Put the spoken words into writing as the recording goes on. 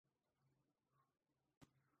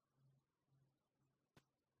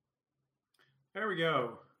There we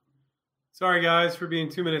go. Sorry, guys, for being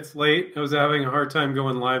 2 minutes late. I was having a hard time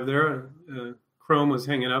going live there. Chrome was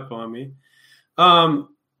hanging up on me.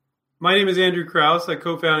 My name is Andrew Krauss. I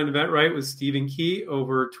co-founded Eventbrite with Stephen Key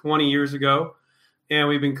over 20 years ago, and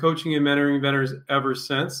we've been coaching and mentoring inventors ever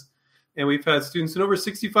since. And we've had students in over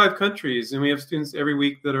 65 countries, and we have students every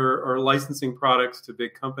week that are licensing products to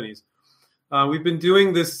big companies. We've been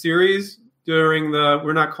doing this series during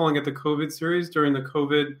we're not calling it the COVID series, during the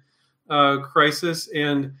COVID crisis,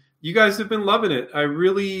 and you guys have been loving it. I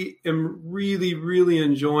really am really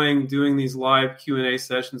enjoying doing these live Q&A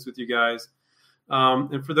sessions with you guys.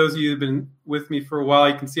 And for those of you who've been with me for a while,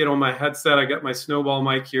 you can see it on my headset. I got my snowball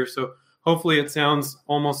mic here, so hopefully it sounds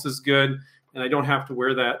almost as good, and I don't have to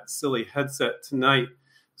wear that silly headset tonight.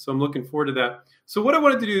 So I'm looking forward to that. So what I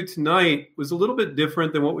wanted to do tonight was a little bit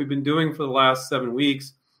different than what we've been doing for the last 7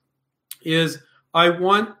 weeks. Is I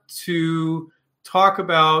want to talk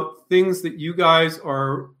about things that you guys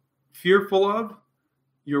are fearful of,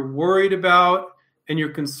 you're worried about, and you're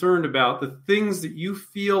concerned about, the things that you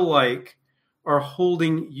feel like are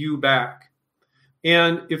holding you back.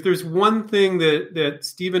 And if there's one thing that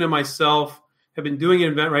Stephen and myself have been doing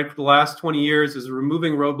at Eventbrite for the last 20 years is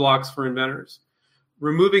removing roadblocks for inventors.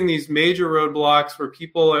 Removing these major roadblocks where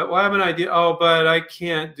people, well, I have an idea, but I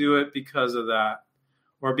can't do it because of that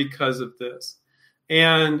or because of this.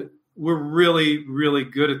 And we're really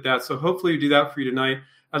good at that. So hopefully we do that for you tonight.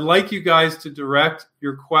 I'd like you guys to direct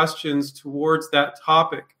your questions towards that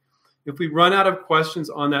topic. If we run out of questions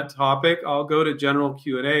on that topic, I'll go to general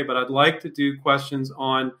Q&A, but I'd like to do questions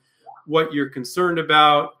on what you're concerned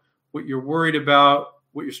about, what you're worried about,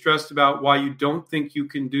 what you're stressed about, why you don't think you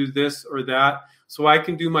can do this or that, so I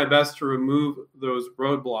can do my best to remove those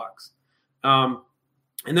roadblocks.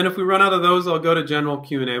 And then if we run out of those, I'll go to general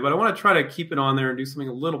Q&A, but I want to try to keep it on there and do something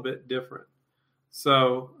a little bit different.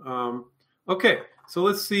 So, okay, so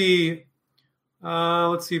let's see.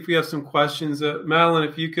 Let's see if we have some questions. Madeline,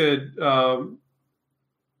 if you could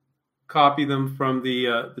copy them from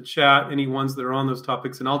the chat, any ones that are on those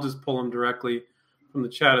topics, and I'll just pull them directly from the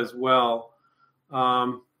chat as well.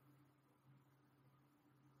 Let's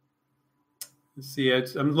see.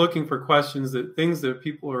 I'm looking for questions things that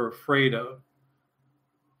people are afraid of.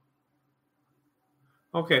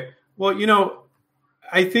 Okay. Well,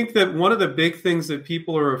 I think that one of the big things that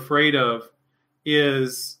people are afraid of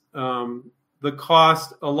is the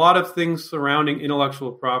cost, a lot of things surrounding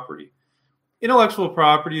intellectual property. Intellectual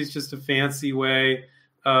property is just a fancy way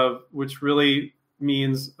of, which really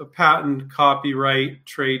means a patent, copyright,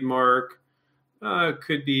 trademark,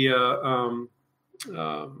 could be a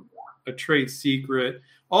trade secret.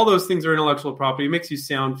 All those things are intellectual property. It makes you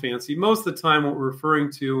sound fancy. Most of the time, what we're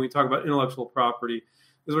referring to when we talk about intellectual property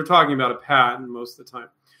is we're talking about a patent most of the time.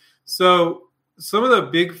 So some of the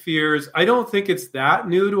big fears, I don't think it's that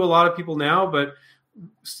new to a lot of people now, but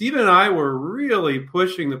Stephen and I were really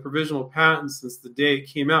pushing the provisional patent since the day it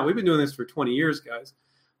came out. We've been doing this for 20 years, guys.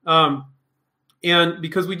 And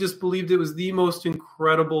because we just believed it was the most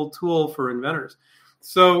incredible tool for inventors.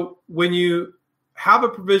 So when you have a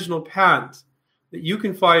provisional patent that you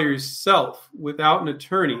can file yourself without an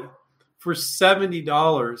attorney for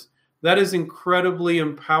 $70, that is incredibly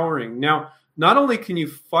empowering. Now, not only can you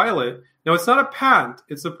file it, now it's not a patent,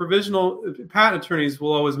 it's a provisional. Patent attorneys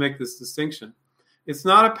will always make this distinction. It's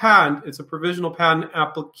not a patent, it's a provisional patent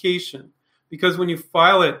application. Because when you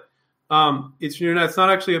file it, it's not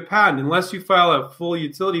actually a patent. Unless you file a full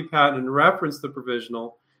utility patent and reference the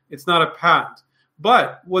provisional, it's not a patent.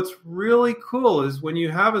 But what's really cool is when you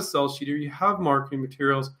have a sell sheet or you have marketing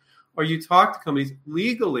materials or you talk to companies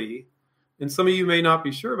legally, and some of you may not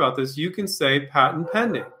be sure about this, you can say patent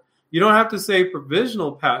pending. You don't have to say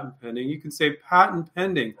provisional patent pending. You can say patent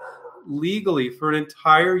pending legally for an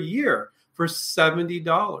entire year for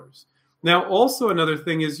 $70. Now, also another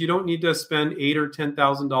thing is you don't need to spend $8,000 or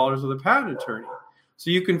 $10,000 with a patent attorney. So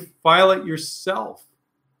you can file it yourself.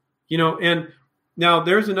 And now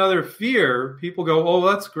there's another fear. People go,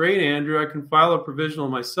 oh, that's great, Andrew. I can file a provisional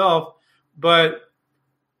myself. But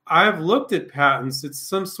I've looked at patents. It's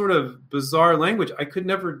some sort of bizarre language. I could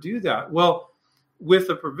never do that. Well, with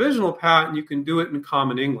a provisional patent, you can do it in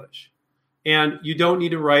common English. And you don't need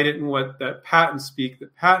to write it in what that patent speak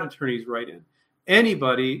that patent attorneys write in.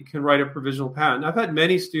 Anybody can write a provisional patent. I've had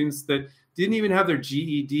many students that didn't even have their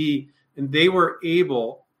GED, and they were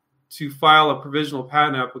able to file a provisional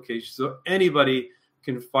patent application. So anybody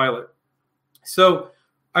can file it. So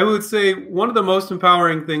I would say one of the most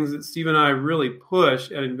empowering things that Steve and I really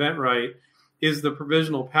push at Eventbrite is the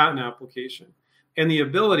provisional patent application and the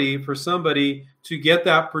ability for somebody to get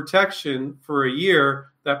that protection for a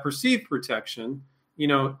year, that perceived protection,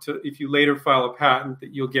 if you later file a patent,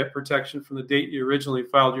 that you'll get protection from the date you originally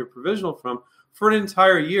filed your provisional from for an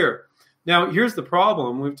entire year. Now, here's the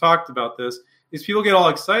problem. We've talked about this, is people get all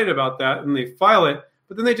excited about that and they file it,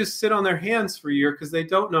 but then they just sit on their hands for a year because they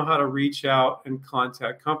don't know how to reach out and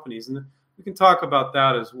contact companies. And we can talk about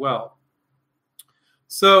that as well.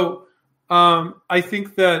 So I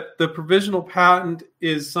think that the provisional patent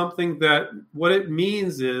is something that what it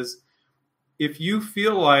means is, if you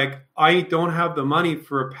feel like I don't have the money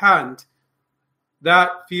for a patent,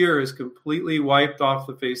 that fear is completely wiped off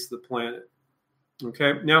the face of the planet.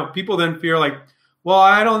 Okay. Now, people then fear like, well,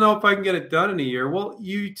 I don't know if I can get it done in a year. Well,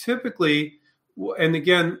 you typically, and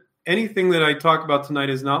again, anything that I talk about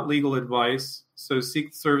tonight is not legal advice. So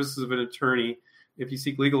seek the services of an attorney if you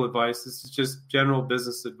seek legal advice. This is just general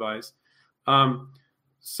business advice.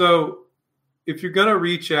 So if you're going to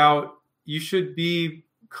reach out, you should be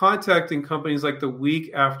contacting companies like the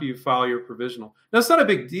week after you file your provisional. Now, it's not a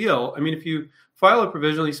big deal. I mean, if you file a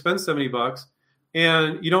provisional, you spend $70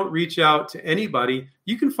 and you don't reach out to anybody,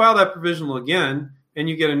 you can file that provisional again and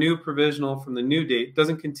you get a new provisional from the new date. It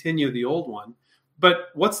doesn't continue the old one.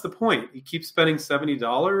 But what's the point? You keep spending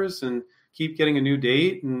 $70 and keep getting a new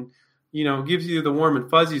date, and gives you the warm and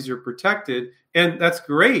fuzzies, you're protected. And that's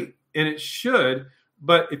great. And it should.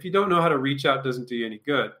 But if you don't know how to reach out, it doesn't do you any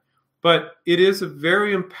good. But it is a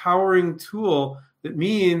very empowering tool that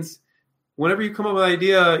means whenever you come up with an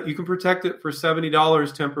idea, you can protect it for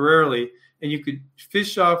 $70 temporarily, and you could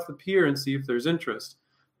fish off the pier and see if there's interest.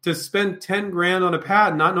 To spend 10 grand on a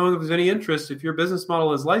patent, not knowing if there's any interest, if your business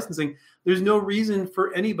model is licensing, there's no reason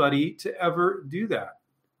for anybody to ever do that.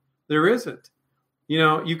 There isn't.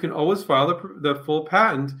 You can always file the full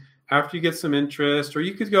patent after you get some interest, or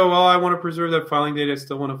you could go, well, I want to preserve that filing date. I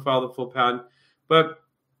still want to file the full patent. But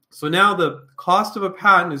so now the cost of a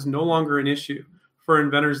patent is no longer an issue for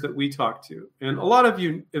inventors that we talk to. And a lot of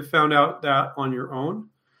you have found out that on your own.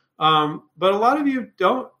 But a lot of you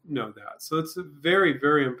don't know that. So it's a very,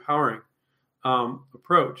 very empowering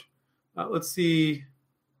approach. Let's see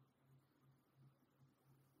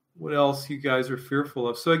what else you guys are fearful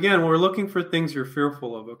of. So again, we're looking for things you're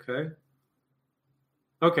fearful of, okay?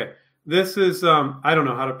 Okay, this is, I don't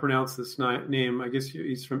know how to pronounce this name. I guess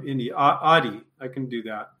he's from India. Adi, I can do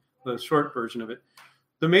that, the short version of it.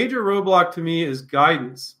 The major roadblock to me is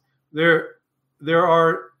guidance. There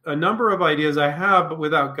are a number of ideas I have, but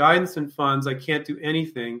without guidance and funds, I can't do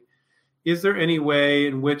anything. Is there any way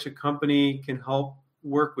in which a company can help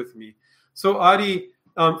work with me? So Adi,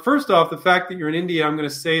 first off, the fact that you're in India, I'm going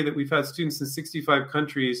to say that we've had students in 65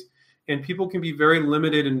 countries, and people can be very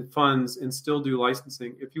limited in funds and still do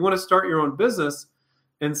licensing. If you want to start your own business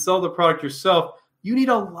and sell the product yourself, you need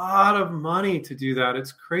a lot of money to do that.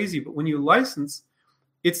 It's crazy. But when you license,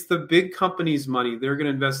 it's the big companies' money. They're going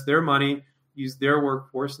to invest their money, use their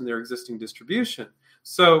workforce and their existing distribution.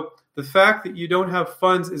 So the fact that you don't have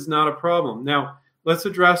funds is not a problem. Now, let's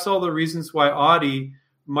address all the reasons why Adi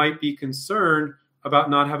might be concerned about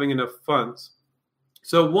not having enough funds.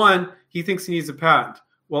 So one, he thinks he needs a patent.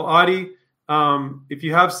 Well, Adi, if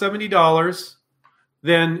you have $70,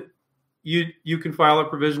 then you can file a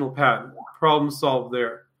provisional patent. Problem solved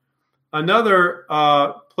there. Another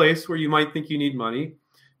place where you might think you need money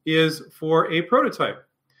is for a prototype.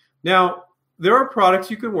 Now, there are products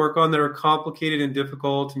you can work on that are complicated and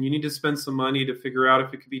difficult, and you need to spend some money to figure out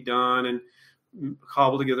if it can be done and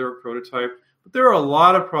cobble together a prototype. But there are a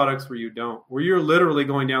lot of products where you don't, where you're literally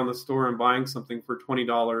going down the store and buying something for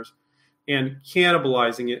 $20 and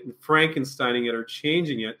cannibalizing it and Frankensteining it or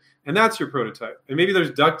changing it. And that's your prototype. And maybe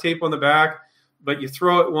there's duct tape on the back, but you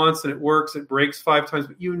throw it once and it works. It breaks 5 times,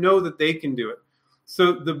 but you know that they can do it.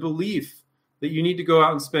 So the belief that you need to go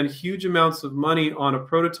out and spend huge amounts of money on a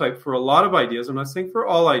prototype for a lot of ideas, I'm not saying for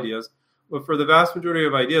all ideas, but for the vast majority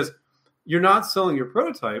of ideas, you're not selling your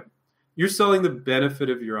prototype. You're selling the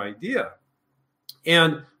benefit of your idea.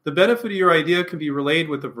 And the benefit of your idea can be relayed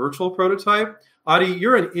with a virtual prototype. Adi,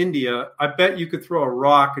 you're in India. I bet you could throw a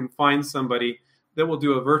rock and find somebody that will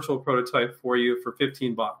do a virtual prototype for you for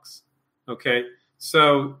 $15. Okay,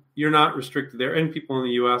 so you're not restricted there. And people in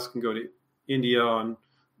the U.S. can go to India on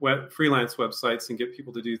freelance websites and get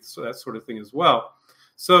people to do that sort of thing as well.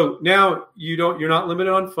 So now you're not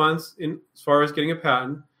limited on funds as far as getting a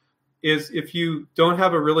patent. Is if you don't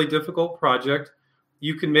have a really difficult project,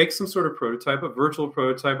 you can make some sort of prototype, a virtual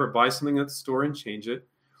prototype, or buy something at the store and change it.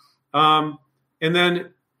 And then,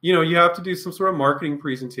 you have to do some sort of marketing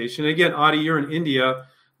presentation. Again, Adi, you're in India.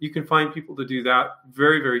 You can find people to do that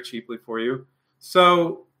very, very cheaply for you.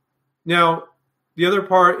 So now the other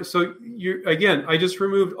part, I just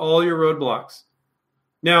removed all your roadblocks.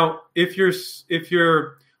 Now, if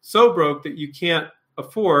you're so broke that you can't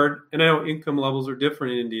afford, and I know income levels are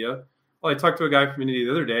different in India. Well, I talked to a guy from India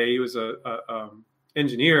the other day. He was a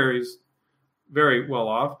engineer. He's very well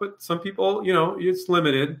off, but some people, it's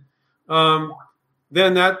limited.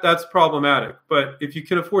 Then that's problematic. But if you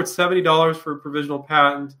can afford $70 for a provisional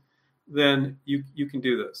patent, then you can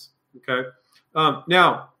do this. Okay.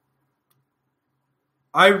 Now,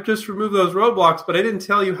 I just removed those roadblocks, but I didn't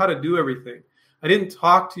tell you how to do everything. I didn't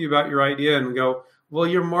talk to you about your idea and go, well,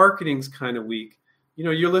 your marketing's kind of weak.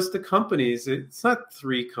 Your list of companies, it's not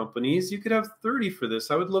 3 companies. You could have 30 for this.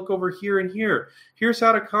 I would look over here and here. Here's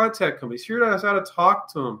how to contact companies. Here's how to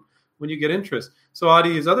talk to them when you get interest. So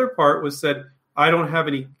Adi's other part was said, I don't have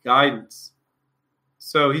any guidance.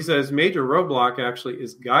 So he says major roadblock actually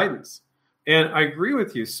is guidance. And I agree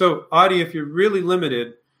with you. So Adi, if you're really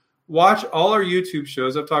limited, watch all our YouTube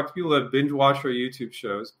shows. I've talked to people that binge watch our YouTube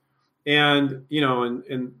shows. And,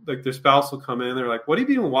 and like their spouse will come in and they're like, what have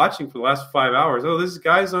you been watching for the last 5 hours? Oh, this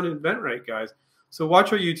guy's on InventRight, guys. So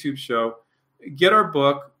watch our YouTube show, get our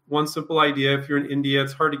book, One Simple Idea. If you're in India,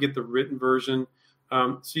 it's hard to get the written version.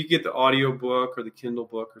 So you get the audio book or the Kindle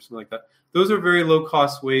book or something like that. Those are very low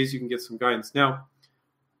cost ways you can get some guidance. Now,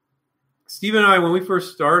 Steve and I, when we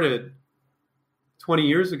first started 20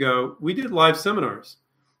 years ago, we did live seminars.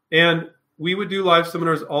 And we would do live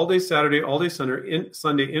seminars all day Saturday, all day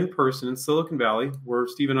Sunday in person in Silicon Valley, where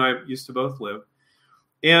Steve and I used to both live.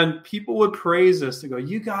 And people would praise us. They go,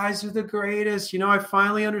 you guys are the greatest. I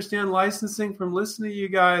finally understand licensing from listening to you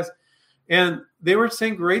guys. And they were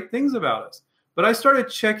saying great things about us. But I started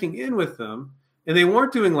checking in with them, and they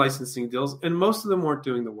weren't doing licensing deals, and most of them weren't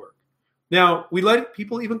doing the work. Now, we let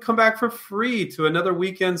people even come back for free to another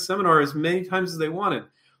weekend seminar as many times as they wanted.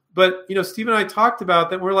 But, Steve and I talked about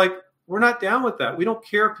that. We're like, we're not down with that. We don't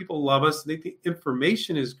care if people love us. They think the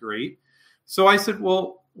information is great. So I said,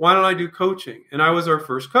 well, why don't I do coaching? And I was our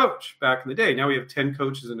first coach back in the day. Now we have 10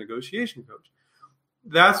 coaches and negotiation coach.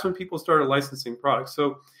 That's when people started licensing products.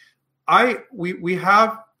 So we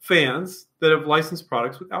have fans that have licensed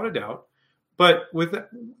products without a doubt, but with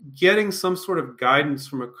getting some sort of guidance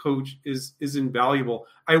from a coach is invaluable.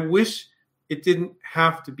 I wish it didn't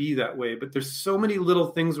have to be that way, but there's so many little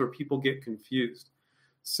things where people get confused.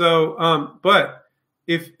 So, but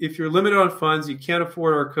if you're limited on funds, you can't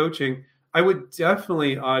afford our coaching, I would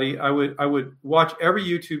definitely, Adi, I would watch every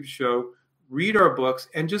YouTube show, read our books,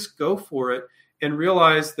 and just go for it and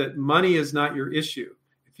realize that money is not your issue.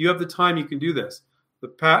 If you have the time, you can do this. The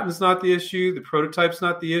patent's not the issue, the prototype's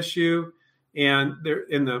not the issue, and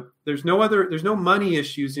there's no money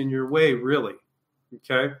issues in your way, really.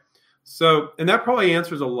 Okay? So, and that probably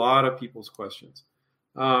answers a lot of people's questions.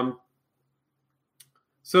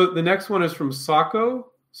 So the next one is from Soko.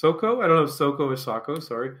 I don't know if Soko or Soko,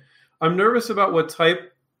 sorry. I'm nervous about what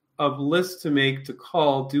type of list to make to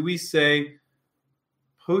call. Do we say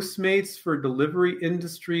Postmates for delivery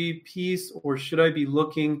industry piece, or should I be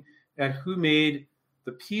looking at who made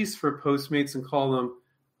the piece for Postmates and call them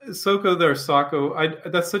Soko there, Soko?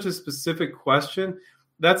 That's such a specific question.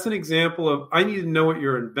 That's an example of I need to know what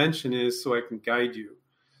your invention is so I can guide you.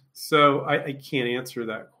 So I can't answer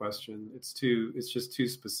that question. It's just too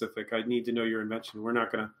specific. I need to know your invention. We're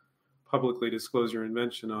not going to publicly disclose your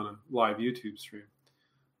invention on a live YouTube stream.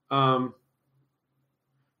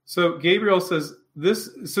 So Gabriel says this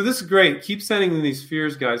is great. Keep sending in these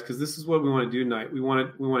fears, guys, because this is what we want to do tonight. We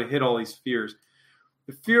want to hit all these fears.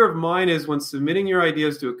 The fear of mine is when submitting your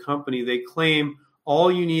ideas to a company, they claim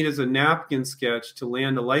all you need is a napkin sketch to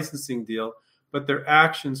land a licensing deal, but their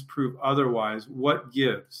actions prove otherwise. What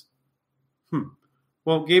gives?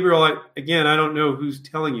 Well, Gabriel, I don't know who's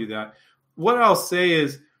telling you that. What I'll say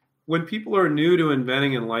is when people are new to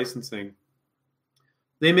inventing and licensing,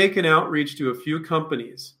 they make an outreach to a few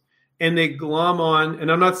companies and they glom on,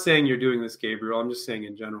 and I'm not saying you're doing this, Gabriel, I'm just saying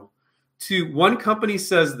in general, to one company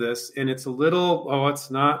says this and it's a little,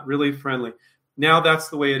 it's not really friendly. Now that's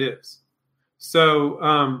the way it is.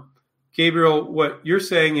 So, Gabriel, what you're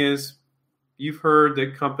saying is you've heard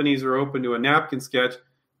that companies are open to a napkin sketch.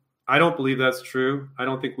 I don't believe that's true. I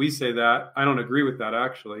don't think we say that. I don't agree with that,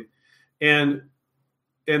 actually. And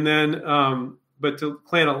then, but to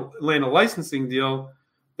land a licensing deal,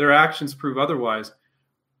 their actions prove otherwise.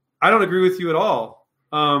 I don't agree with you at all.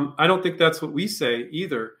 I don't think that's what we say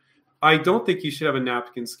either. I don't think you should have a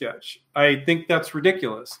napkin sketch. I think that's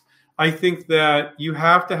ridiculous. I think that you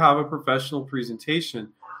have to have a professional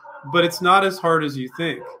presentation, but it's not as hard as you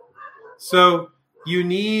think. So you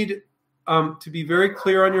need to be very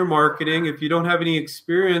clear on your marketing. If you don't have any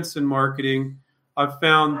experience in marketing, I've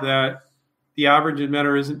found that the average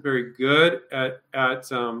inventor isn't very good at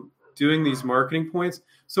doing these marketing points.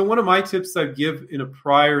 So one of my tips I give in a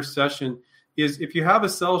prior session is if you have a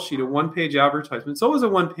sell sheet, a one-page advertisement, it's always a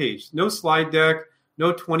one page, no slide deck,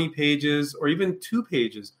 no 20 pages or even 2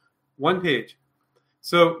 pages, one page.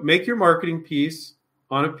 So make your marketing piece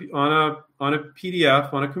on a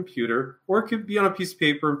PDF on a computer, or it could be on a piece of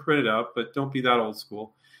paper and print it out, but don't be that old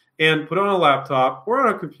school. And put it on a laptop or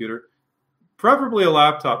on a computer, preferably a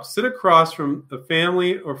laptop. Sit across from a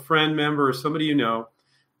family or friend member or somebody you know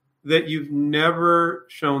that you've never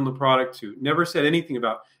shown the product to, never said anything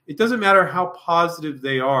about. It doesn't matter how positive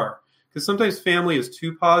they are, because sometimes family is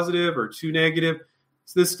too positive or too negative.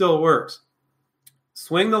 So this still works.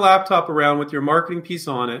 Swing the laptop around with your marketing piece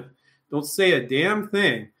on it. Don't say a damn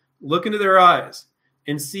thing. Look into their eyes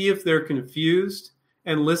and see if they're confused,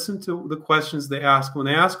 and listen to the questions they ask. When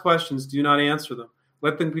they ask questions, do not answer them.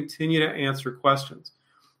 Let them continue to answer questions.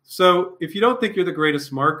 So if you don't think you're the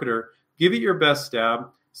greatest marketer, give it your best stab,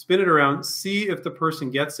 spin it around, see if the person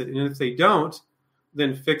gets it. And if they don't,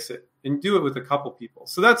 then fix it and do it with a couple people.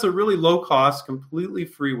 So that's a really low cost, completely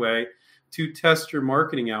free way to test your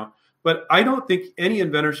marketing out. But I don't think any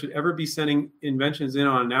inventor should ever be sending inventions in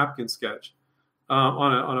on a napkin sketch,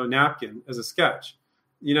 on a napkin as a sketch.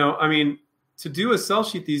 I mean, to do a sell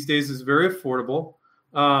sheet these days is very affordable.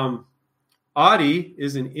 Audi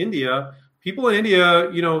is in India. People in India,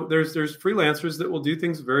 there's freelancers that will do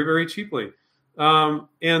things very, very cheaply.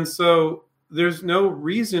 And so there's no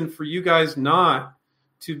reason for you guys not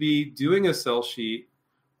to be doing a sell sheet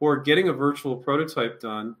or getting a virtual prototype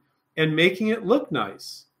done and making it look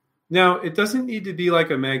nice. Now, it doesn't need to be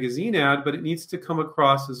like a magazine ad, but it needs to come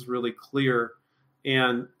across as really clear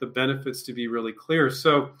and the benefits to be really clear.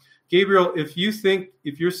 So, Gabriel, if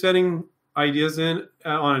you're setting ideas in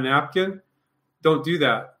on a napkin, don't do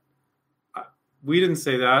that. We didn't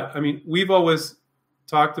say that. I mean, we've always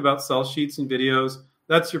talked about sell sheets and videos.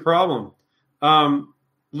 That's your problem.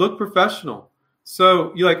 Look professional.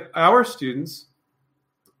 So you like our students,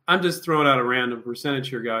 I'm just throwing out a random percentage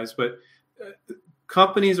here, guys, but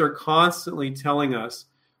companies are constantly telling us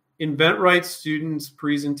InventRight students'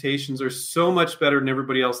 presentations are so much better than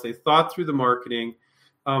everybody else. They thought through the marketing.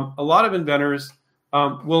 A lot of inventors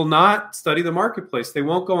will not study the marketplace. They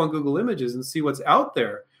won't go on Google Images and see what's out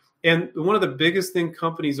there. And one of the biggest things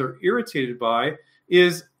companies are irritated by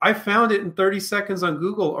is I found it in 30 seconds on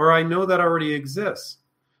Google, or I know that already exists.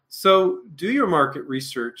 So do your market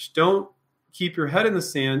research. Don't keep your head in the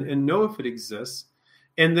sand and know if it exists.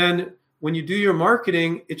 And then when you do your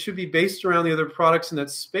marketing, it should be based around the other products in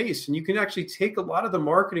that space. And you can actually take a lot of the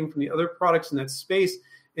marketing from the other products in that space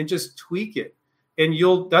and just tweak it. And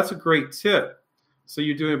that's a great tip. So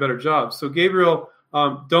you're doing a better job. So Gabriel,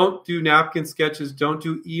 don't do napkin sketches. Don't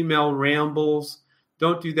do email rambles.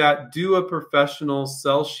 Don't do that. Do a professional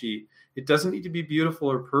sell sheet. It doesn't need to be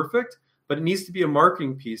beautiful or perfect, but it needs to be a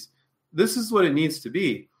marketing piece. This is what it needs to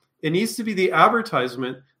be. It needs to be the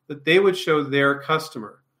advertisement that they would show their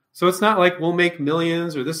customer. So it's not like we'll make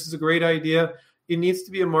millions or this is a great idea. It needs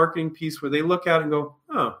to be a marketing piece where they look at it and go,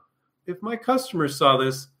 oh, if my customers saw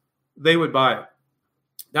this, they would buy it.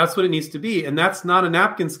 That's what it needs to be. And that's not a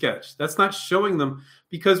napkin sketch. That's not showing them,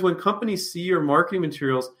 because when companies see your marketing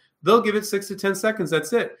materials, they'll give it 6 to 10 seconds.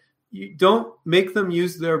 That's it. You don't make them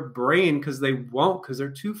use their brain, because they won't, because they're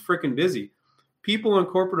too freaking busy. People in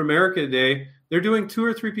corporate America today, they're doing 2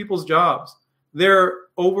 or 3 people's jobs. They're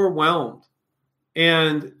overwhelmed.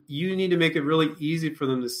 And you need to make it really easy for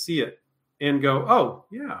them to see it and go, oh,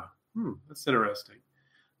 yeah, that's interesting.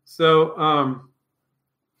 So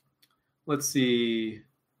let's see.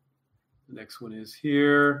 The next one is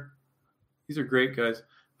here. These are great, guys.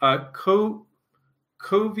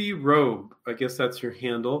 Covey Robe, I guess that's your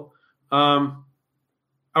handle.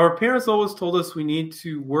 Our parents always told us we need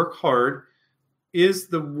to work hard is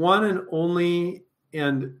the one and only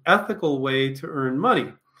and ethical way to earn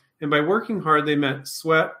money. And by working hard, they meant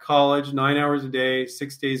sweat, college, 9 hours a day,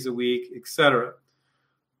 6 days a week, etc.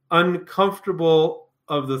 Uncomfortable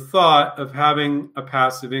of the thought of having a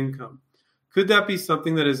passive income. Could that be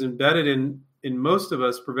something that is embedded in most of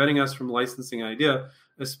us, preventing us from licensing an idea,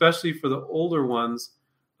 especially for the older ones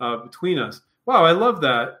between us? Wow, I love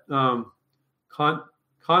that.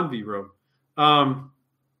 Convy Robe.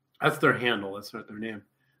 That's their handle. That's not their name.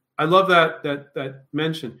 I love that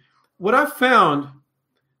mention. What I've found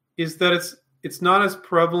is that it's not as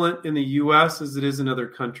prevalent in the U.S. as it is in other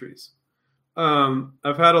countries.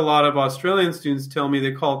 I've had a lot of Australian students tell me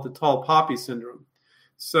they call it the tall poppy syndrome.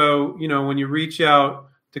 So, when you reach out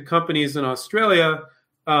to companies in Australia,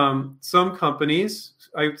 some companies,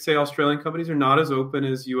 I would say Australian companies, are not as open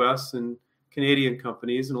as U.S. and Canadian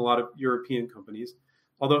companies and a lot of European companies,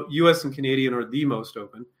 although U.S. and Canadian are the most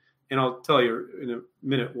open. And I'll tell you in a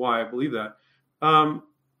minute why I believe that.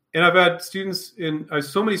 And I've had I have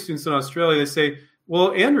so many students in Australia, they say,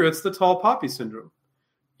 well, Andrew, it's the tall poppy syndrome.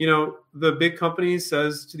 The big company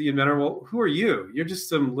says to the inventor, well, who are you? You're just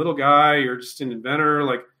some little guy. You're just an inventor.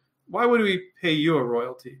 Like, why would we pay you a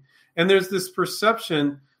royalty? And there's this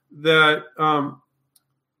perception that,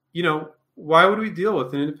 why would we deal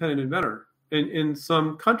with an independent inventor in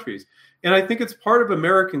some countries? And I think it's part of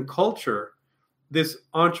American culture, this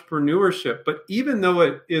entrepreneurship. But even though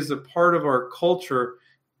it is a part of our culture,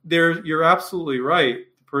 you're absolutely right.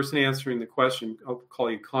 The person answering the question, I'll call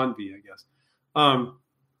you Convy, I guess.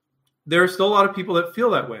 There are still a lot of people that feel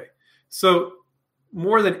that way. So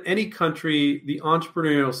more than any country, the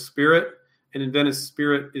entrepreneurial spirit and inventive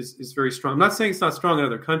spirit is very strong. I'm not saying it's not strong in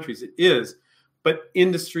other countries. It is, but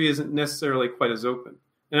industry isn't necessarily quite as open.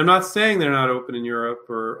 And I'm not saying they're not open in Europe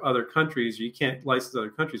or other countries. You can't license other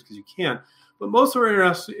countries because you can. But most of our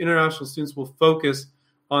international students will focus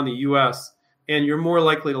on the U.S., and you're more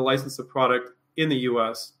likely to license a product in the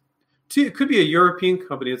U.S. It could be a European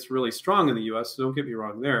company that's really strong in the U.S., so don't get me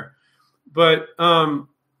wrong there. But I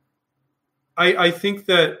think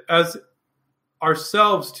that as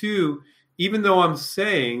ourselves too, even though I'm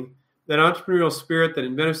saying that entrepreneurial spirit, that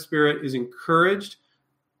inventive spirit is encouraged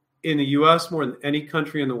in the U.S. more than any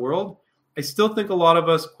country in the world, I still think a lot of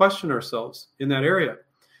us question ourselves in that area.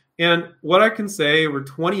 And what I can say over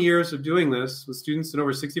 20 years of doing this with students in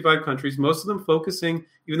over 65 countries, most of them focusing,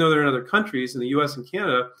 even though they're in other countries, in the U.S. and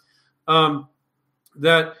Canada,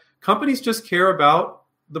 that companies just care about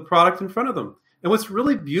the product in front of them. And what's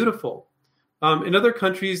really beautiful, in other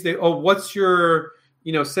countries, what's your,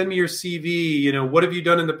 send me your CV, what have you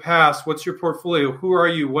done in the past? What's your portfolio? Who are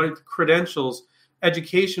you? What are the credentials,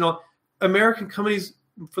 educational? American companies,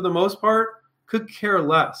 for the most part, could care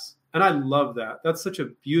less. And I love that. That's such a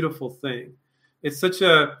beautiful thing. There's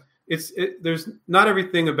not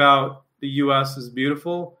everything about the U.S. is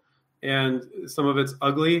beautiful, and some of it's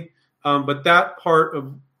ugly. But that part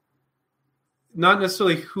of not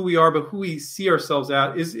necessarily who we are, but who we see ourselves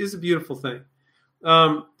at is a beautiful thing.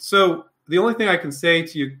 So the only thing I can say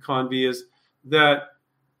to you, Convy, is that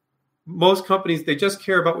most companies, they just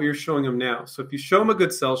care about what you're showing them now. So if you show them a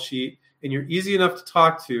good sell sheet and you're easy enough to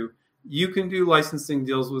talk to, you can do licensing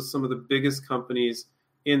deals with some of the biggest companies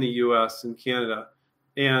in the U.S. and Canada.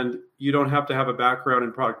 And you don't have to have a background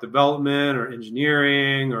in product development or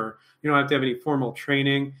engineering, or you don't have to have any formal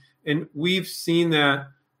training. And we've seen that.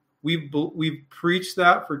 We've preached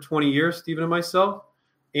that for 20 years, Stephen and myself,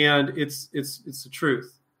 and it's the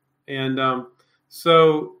truth. And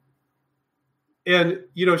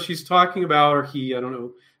she's talking about, or he, I don't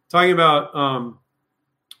know, talking about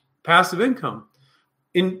passive income.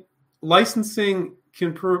 In licensing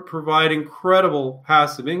can provide incredible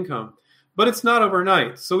passive income, but it's not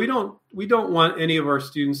overnight. So we don't want any of our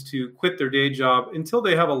students to quit their day job until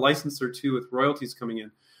they have a license or two with royalties coming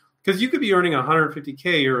in. Because you could be earning $150K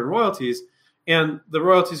a year in royalties, and the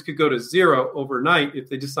royalties could go to zero overnight if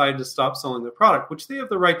they decided to stop selling the product, which they have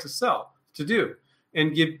the right to do,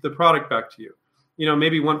 and give the product back to you.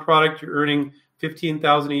 Maybe one product you're earning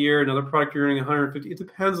 $15,000 a year, another product you're earning $150,000. It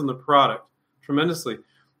depends on the product tremendously.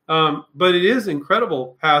 But it is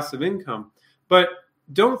incredible passive income. But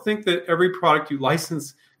don't think that every product you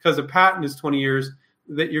license, because a patent is 20 years,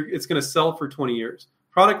 that it's going to sell for 20 years.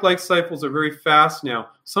 Product life cycles are very fast now.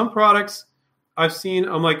 Some products I've seen,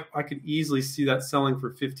 I'm like, I could easily see that selling for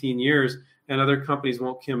 15 years, and other companies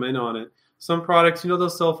won't come in on it. Some products, they'll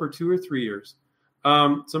sell for 2 or 3 years.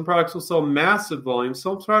 Some products will sell massive volume.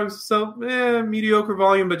 Some products will sell mediocre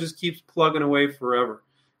volume, but just keeps plugging away forever.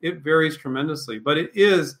 It varies tremendously, but it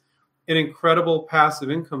is an incredible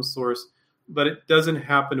passive income source, but it doesn't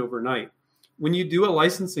happen overnight. When you do a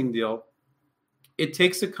licensing deal, it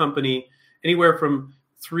takes a company anywhere from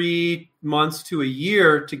 3 months to a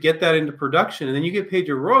year to get that into production. And then you get paid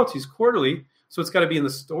your royalties quarterly. So it's got to be in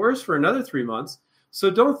the stores for another 3 months.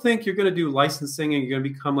 So don't think you're going to do licensing and you're going to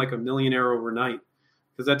become like a millionaire overnight,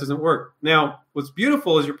 because that doesn't work. Now, what's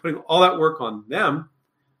beautiful is you're putting all that work on them,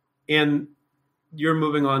 and you're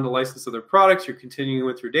moving on to license other products. You're continuing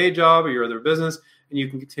with your day job or your other business, and you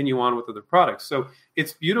can continue on with other products. So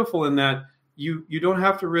it's beautiful in that you don't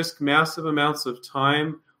have to risk massive amounts of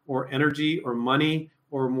time or energy or money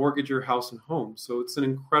or mortgage your house and home. So it's an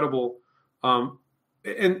incredible,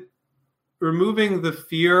 and removing the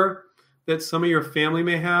fear that some of your family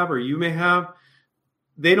may have or you may have.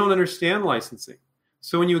 They don't understand licensing.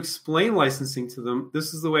 So when you explain licensing to them,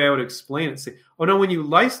 this is the way I would explain it. Say, oh no, when you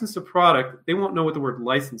license a product, they won't know what the word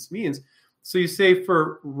license means. So you say,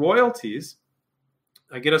 for royalties,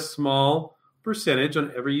 I get a small percentage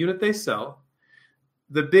on every unit they sell.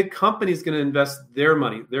 The big company is going to invest their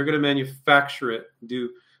money. They're going to manufacture it, do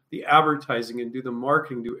the advertising and do the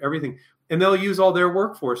marketing, do everything. And they'll use all their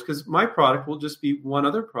workforce because my product will just be one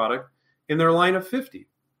other product in their line of 50.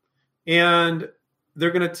 And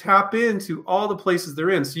they're going to tap into all the places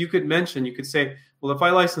they're in. So you could say, well, if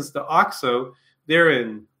I license to OXO, they're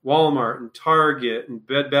in Walmart and Target and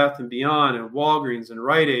Bed Bath & Beyond and Walgreens and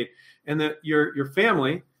Rite Aid. And that your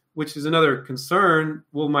family, which is another concern,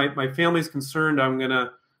 well, my family's concerned I'm going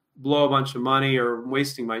to blow a bunch of money or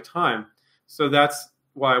wasting my time. So that's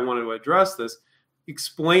why I wanted to address this.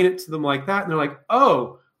 Explain it to them like that. And they're like,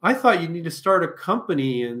 oh, I thought you need to start a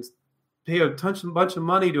company and pay a bunch of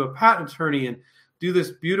money to a patent attorney and do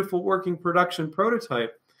this beautiful working production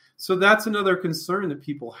prototype. So that's another concern that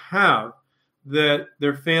people have, that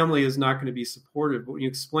their family is not going to be supportive. But when you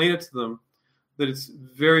explain it to them that it's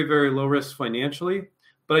very, very low risk financially,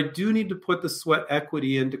 but I do need to put the sweat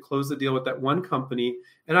equity in to close the deal with that one company,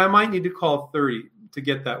 and I might need to call 30 to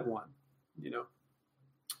get that one,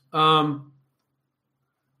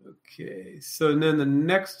 Okay, so then the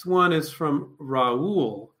next one is from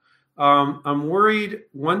Raul. I'm worried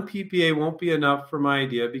one PPA won't be enough for my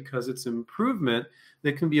idea because it's an improvement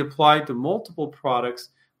that can be applied to multiple products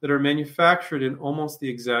that are manufactured in almost the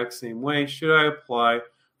exact same way. Should I apply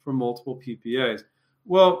for multiple PPAs?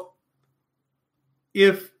 Well,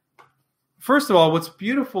 first of all, what's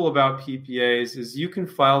beautiful about PPAs is you can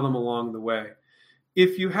file them along the way.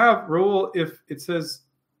 If you have Raul, if it says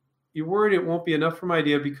you're worried it won't be enough for my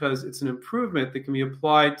idea because it's an improvement that can be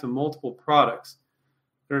applied to multiple products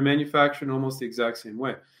that are manufactured in almost the exact same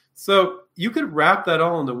way. So you could wrap that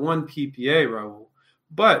all into one PPA, Raul.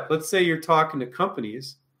 But let's say you're talking to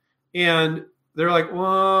companies and they're like,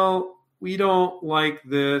 well, we don't like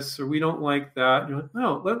this or we don't like that. And you're like,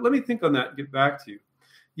 no, let me think on that and get back to you.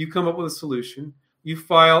 You come up with a solution. You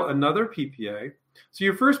file another PPA. So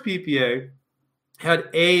your first PPA had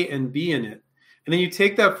A and B in it. And then you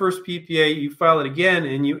take that first PPA, you file it again,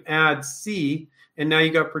 and you add C, and now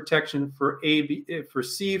you got protection for for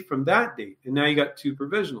C from that date, and now you got two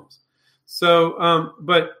provisionals. So,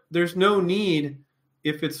 but there's no need,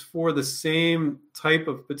 if it's for the same type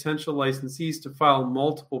of potential licensees, to file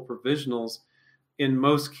multiple provisionals. In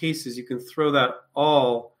most cases, you can throw that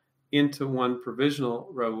all into one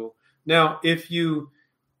provisional, Raul. Now, if you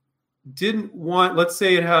didn't want, let's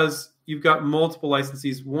say you've got multiple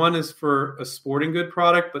licensees. One is for a sporting good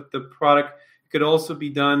product, but the product could also be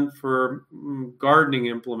done for gardening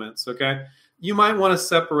implements, okay? You might want to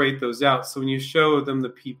separate those out. So when you show them the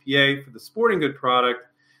PPA for the sporting good product,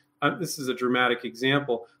 this is a dramatic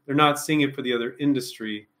example, they're not seeing it for the other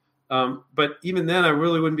industry. But even then, I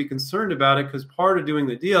really wouldn't be concerned about it, because part of doing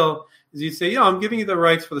the deal is you say, I'm giving you the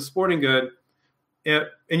rights for the sporting good, and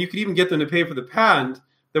you could even get them to pay for the patent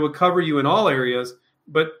that would cover you in all areas,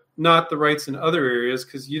 but not the rights in other areas,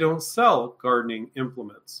 because you don't sell gardening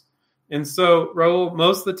implements. And so, Raul,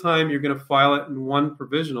 most of the time you're going to file it in one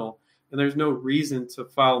provisional, and there's no reason to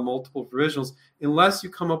file multiple provisionals unless you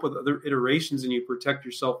come up with other iterations and you protect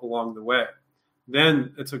yourself along the way.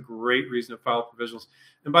 Then it's a great reason to file provisionals.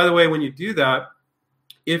 And by the way, when you do that,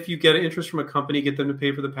 if you get interest from a company, get them to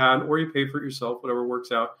pay for the patent, or you pay for it yourself, whatever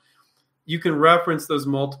works out, you can reference those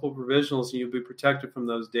multiple provisionals and you'll be protected from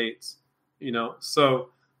those dates. So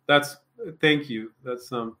thank you.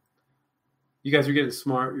 That's you guys are getting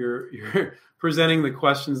smart. You're presenting the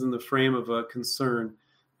questions in the frame of a concern.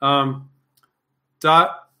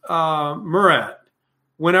 Murat,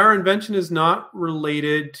 when our invention is not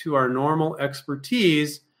related to our normal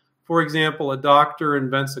expertise, for example, a doctor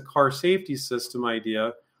invents a car safety system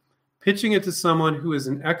idea, pitching it to someone who is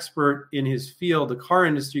an expert in his field, the car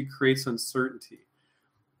industry creates uncertainty.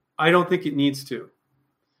 I don't think it needs to.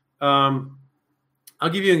 I'll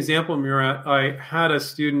give you an example, Murat. I had a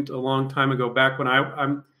student a long time ago, back when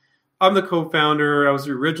I'm the co-founder. I was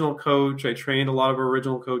the original coach. I trained a lot of our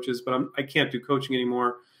original coaches, but I can't do coaching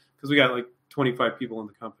anymore because we got like 25 people in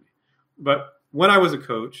the company. But when I was a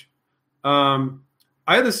coach, I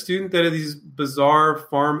had a student that had these bizarre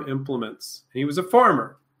farm implements, and he was a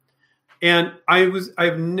farmer. And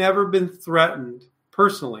I've never been threatened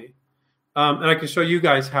personally. And I can show you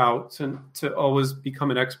guys how to always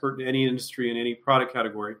become an expert in any industry, in any product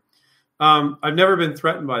category. I've never been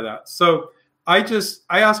threatened by that. So I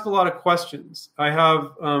ask a lot of questions. I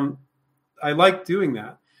like doing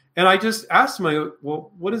that. And I just asked him,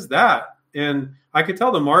 well, what is that? And I could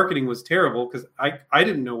tell the marketing was terrible because I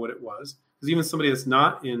didn't know what it was. Because even somebody that's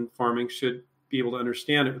not in farming should be able to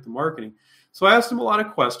understand it with the marketing. So I asked him a lot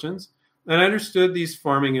of questions, and I understood these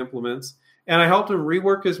farming implements. And I helped him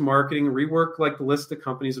rework his marketing, rework like the list of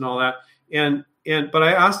companies and all that. But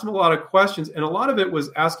I asked him a lot of questions, and a lot of it was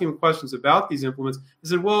asking him questions about these implements. I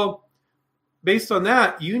said, well, based on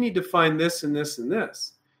that, you need to find this and this and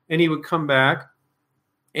this. And he would come back.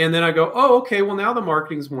 And then I go, oh, okay, well, now the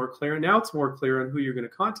marketing is more clear. Now it's more clear on who you're going to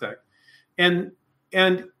contact. And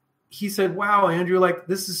he said, wow, Andrew, like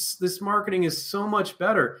this marketing is so much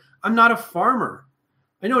better. I'm not a farmer.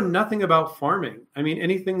 I know nothing about farming. I mean,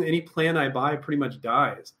 any plant I buy pretty much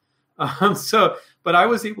dies. But I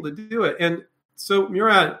was able to do it. And so,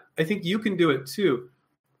 Murad, I think you can do it too.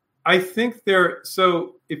 I think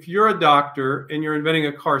so if you're a doctor and you're inventing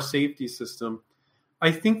a car safety system,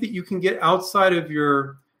 I think that you can get outside of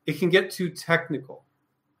it can get too technical.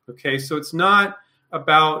 Okay. So it's not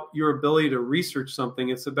about your ability to research something.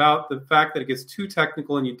 It's about the fact that it gets too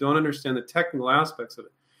technical and you don't understand the technical aspects of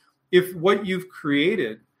it. If what you've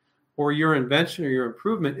created or your invention or your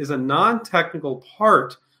improvement is a non-technical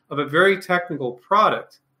part of a very technical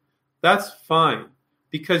product, that's fine,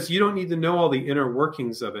 because you don't need to know all the inner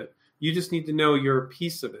workings of it. You just need to know your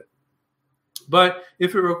piece of it. But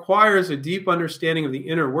if it requires a deep understanding of the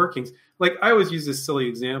inner workings, like I always use this silly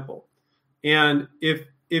example. And if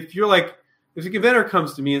you're like, if an inventor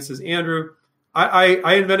comes to me and says, Andrew,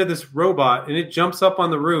 I invented this robot and it jumps up on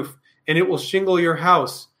the roof and it will shingle your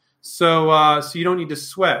house. So you don't need to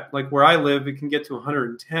sweat. Like where I live, it can get to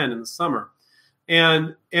 110 in the summer.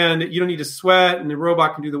 And you don't need to sweat, and the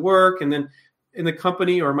robot can do the work. And then in the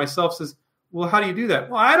company or myself says, well, how do you do that?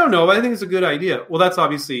 Well, I don't know, but I think it's a good idea. Well, that's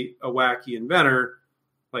obviously a wacky inventor,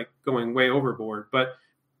 like going way overboard. But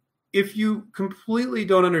if you completely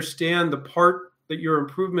don't understand the part that your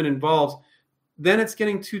improvement involves, then it's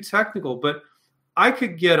getting too technical. But I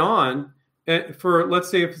could get on for, let's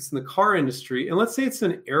say, if it's in the car industry, and let's say it's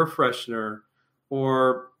an air freshener,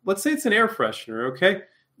 or let's say it's an air freshener, okay?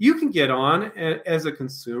 You can get on as a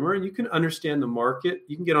consumer and you can understand the market.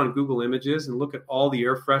 You can get on Google Images and look at all the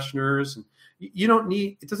air fresheners. And you don't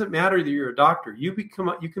need, it doesn't matter that you're a doctor. You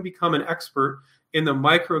can become an expert in the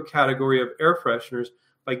micro category of air fresheners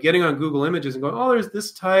by getting on Google Images and going, oh, there's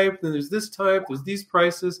this type, then there's this type, there's these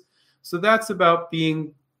prices. So that's about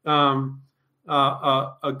being a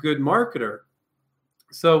good marketer.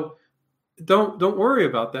 So don't worry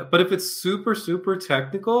about that. But if it's super, super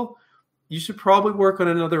technical, you should probably work on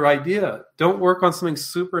another idea. Don't work on something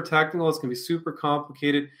super technical. It's going to be super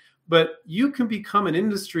complicated. But you can become an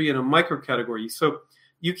industry in a micro category. So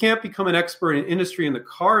you can't become an expert in industry in the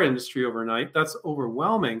car industry overnight. That's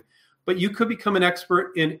overwhelming. But you could become an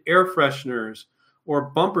expert in air fresheners or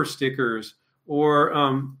bumper stickers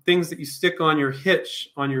or things that you stick on your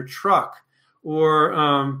hitch on your truck, or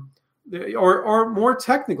more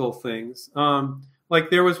technical things. Like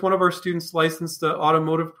there was one of our students licensed an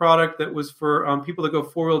automotive product that was for people that go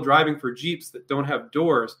four-wheel driving for Jeeps that don't have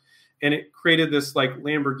doors. And it created this like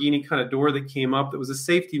Lamborghini kind of door that came up that was a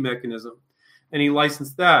safety mechanism. And he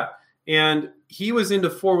licensed that. And he was into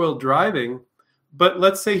four-wheel driving. But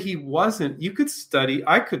let's say he wasn't.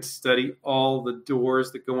 I could study all the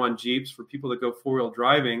doors that go on Jeeps for people that go four-wheel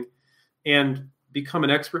driving and become an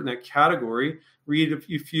expert in that category, read a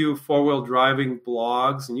few four-wheel driving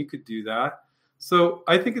blogs, and you could do that. So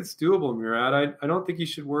I think it's doable, Murad. I don't think you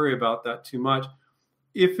should worry about that too much.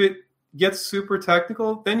 If it gets super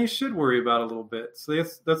technical, then you should worry about it a little bit. So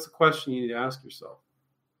that's a question you need to ask yourself.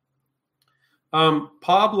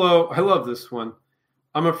 Pablo, I love this one.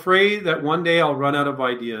 I'm afraid that one day I'll run out of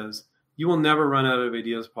ideas. You will never run out of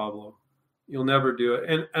ideas, Pablo. You'll never do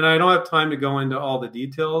it. And I don't have time to go into all the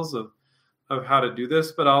details of how to do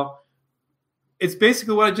this, but it's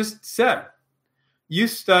basically what I just said. You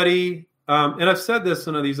study, and I've said this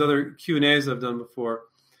in these other Q&As I've done before.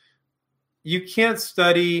 You can't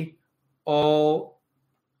study all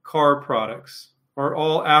car products or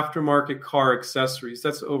all aftermarket car accessories.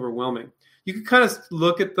 That's overwhelming. You can kind of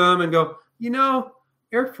look at them and go,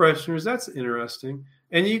 air fresheners, that's interesting.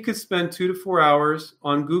 And you could spend 2 to 4 hours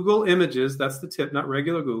on Google Images. That's the tip, not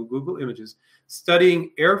regular Google Images,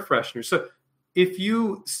 studying air fresheners. So if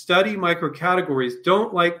you study microcategories,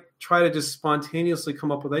 don't try to just spontaneously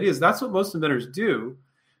come up with ideas. That's what most inventors do.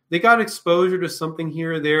 They got exposure to something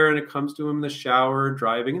here or there, and it comes to them in the shower,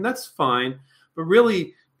 driving, and that's fine. But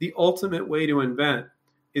really, the ultimate way to invent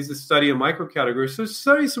is to study a microcategory. So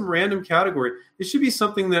study some random category. It should be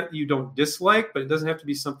something that you don't dislike, but it doesn't have to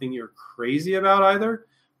be something you're crazy about either.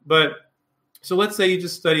 But so let's say you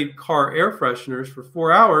just studied car air fresheners for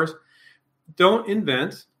 4 hours. Don't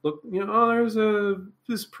invent. Look, there's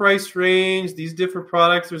this price range, these different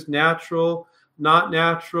products. There's natural, not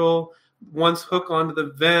natural. One's hook onto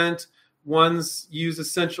the vent. One's use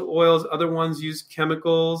essential oils. Other ones use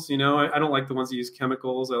chemicals. I don't like the ones that use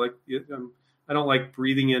chemicals. I don't like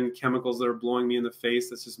breathing in chemicals that are blowing me in the face.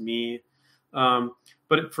 That's just me.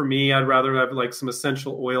 But for me, I'd rather have like some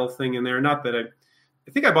essential oil thing in there. Not that I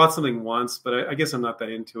think I bought something once, but I guess I'm not that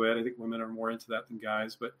into it. I think women are more into that than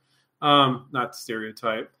guys, but not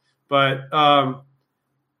stereotype. But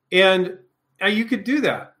and you could do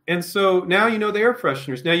that. And so now you know the air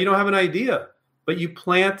fresheners. Now you don't have an idea, but you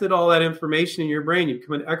planted all that information in your brain. You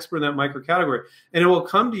become an expert in that micro category, and it will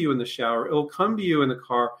come to you in the shower. It will come to you in the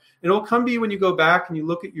car. And it will come to you when you go back and you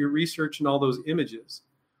look at your research and all those images.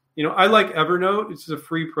 I like Evernote. It's just a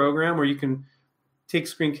free program where you can take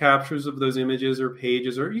screen captures of those images or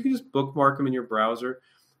pages, or you can just bookmark them in your browser.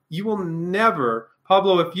 You will never,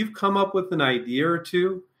 Pablo, if you've come up with an idea or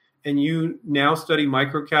two and you now study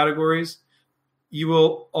micro categories, you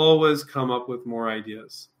will always come up with more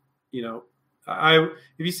ideas. If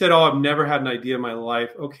you said, "Oh, I've never had an idea in my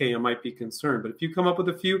life," okay, I might be concerned. But if you come up with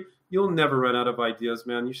a few, you'll never run out of ideas,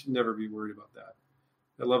 man. You should never be worried about that.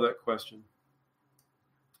 I love that question.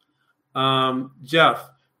 Jeff,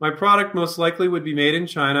 my product most likely would be made in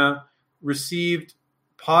China, received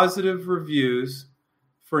positive reviews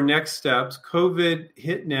for next steps. COVID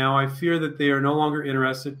hit now. I fear that they are no longer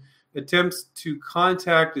interested. Attempts to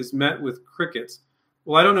contact is met with crickets.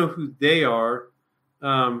 Well, I don't know who they are.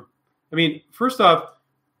 First off,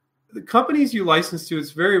 the companies you license to,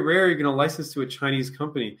 it's very rare you're going to license to a Chinese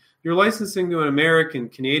company. You're licensing to an American,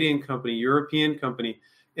 Canadian company, European company,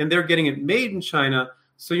 and they're getting it made in China.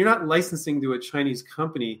 So you're not licensing to a Chinese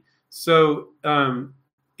company. So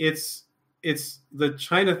it's the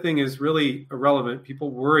China thing is really irrelevant.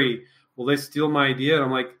 People worry, will they steal my idea? And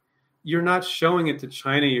I'm like, you're not showing it to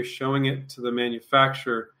China. You're showing it to the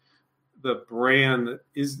manufacturer, the brand that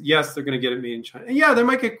is, yes, they're going to get it made in China. And yeah, they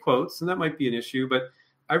might get quotes, and that might be an issue, but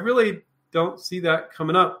I really don't see that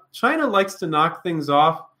coming up. China likes to knock things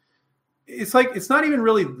off. It's like, it's not even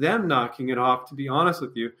really them knocking it off, to be honest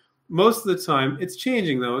with you. Most of the time, it's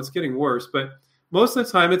changing though, it's getting worse, but most of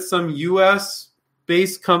the time it's some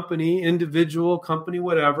US-based company, individual company,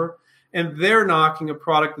 whatever, and they're knocking a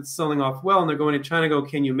product that's selling off well, and they're going to China and go,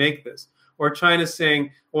 can you make this? Or China's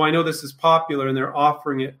saying, oh, I know this is popular, and they're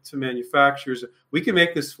offering it to manufacturers. We can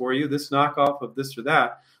make this for you, this knockoff of this or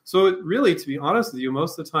that. So it really, to be honest with you,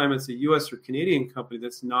 most of the time it's a US or Canadian company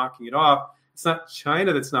that's knocking it off. It's not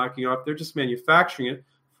China that's knocking it off. They're just manufacturing it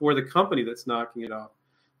for the company that's knocking it off.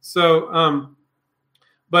 So,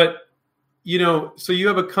 so you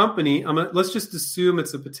have a company, let's just assume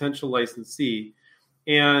it's a potential licensee,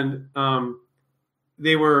 and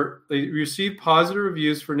they received positive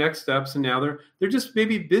reviews for next steps, and now they're just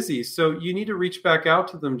maybe busy. So you need to reach back out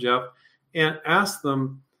to them, Jeff, and ask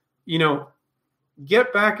them,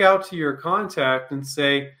 get back out to your contact and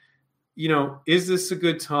say, is this a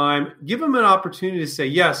good time? Give them an opportunity to say,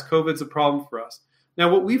 yes, COVID's a problem for us. Now,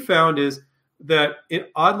 what we found is that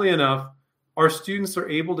oddly enough, our students are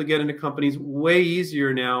able to get into companies way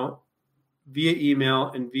easier now via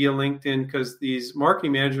email and via LinkedIn, because these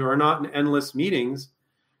marketing managers are not in endless meetings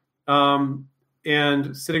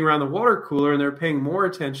and sitting around the water cooler, and they're paying more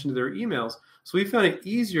attention to their emails. So we found it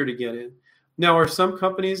easier to get in. Now, are some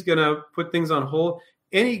companies going to put things on hold?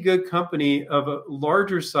 Any good company of a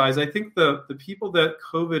larger size, I think the people that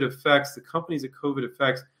COVID affects, the companies that COVID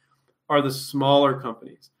affects, are the smaller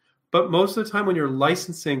companies. But most of the time when you're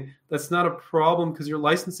licensing, that's not a problem, because you're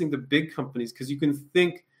licensing to big companies, because you can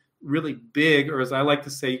think really big, or as I like to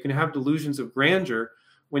say, you can have delusions of grandeur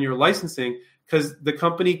when you're licensing, because the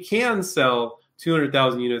company can sell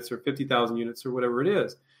 200,000 units or 50,000 units or whatever it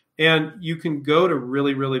is. And you can go to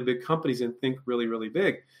really, really big companies and think really, really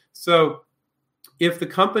big. So if the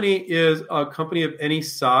company is a company of any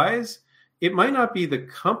size, it might not be the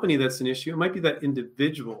company that's an issue. It might be that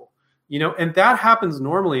individual. And that happens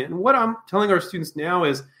normally. And what I'm telling our students now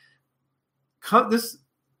is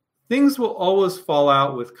things will always fall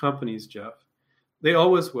out with companies, Jeff. They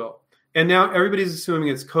always will. And now everybody's assuming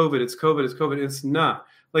it's COVID, it's COVID, it's COVID. It's not.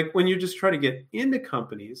 Like when you just try to get into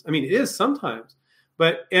companies, it is sometimes,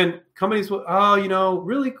 and companies will,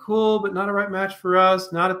 really cool, but not a right match for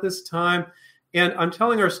us, not at this time. And I'm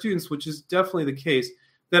telling our students, which is definitely the case,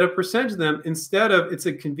 that a percentage of them, it's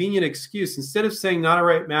a convenient excuse. Instead of saying not a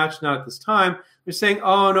right match, not at this time, they're saying,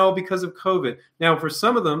 oh, no, because of COVID. Now, for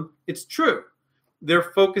some of them, it's true.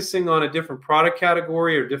 They're focusing on a different product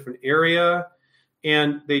category or different area,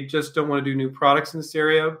 and they just don't want to do new products in this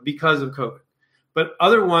area because of COVID. But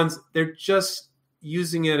other ones, they're just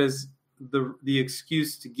using it as the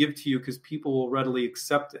excuse to give to you because people will readily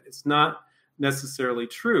accept it. It's not necessarily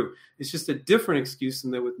true. It's just a different excuse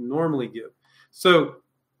than they would normally give. So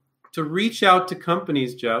to reach out to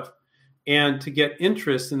companies, Jeff, and to get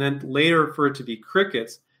interest, and then later for it to be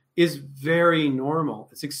crickets, is very normal.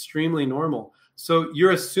 It's extremely normal. So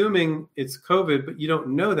you're assuming it's COVID, but you don't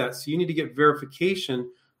know that. So you need to get verification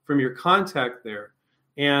from your contact there,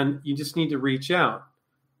 and you just need to reach out.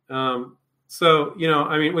 So,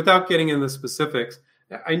 without getting into the specifics,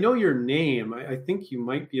 I know your name. I think you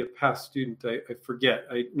might be a past student. I forget.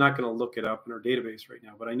 I'm not going to look it up in our database right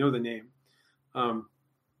now, but I know the name.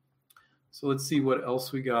 So let's see what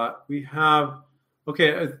else we got. We have,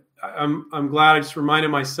 okay, I'm glad I just reminded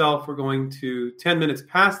myself we're going to 10 minutes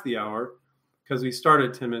past the hour because we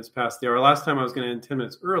started 10 minutes past the hour. Last time I was going to end 10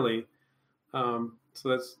 minutes early.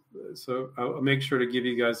 So I'll make sure to give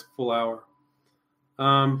you guys a full hour.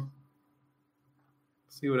 Let's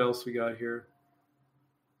see what else we got here.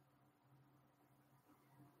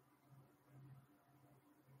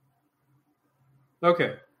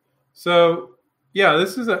 Okay. So yeah,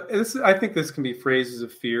 I think this can be phrased as a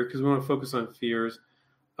fear because we want to focus on fears.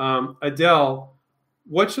 Adele,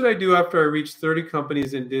 what should I do after I reach 30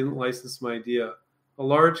 companies and didn't license my idea? A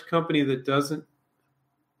large company that doesn't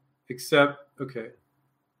accept, okay.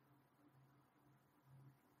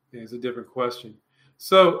 Yeah, it's a different question.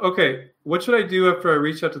 So, okay, what should I do after I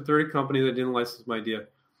reach out to 30 companies that didn't license my idea?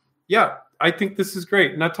 Yeah, I think this is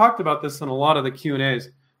great. And I talked about this in a lot of the Q&As.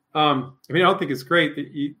 I don't think it's great that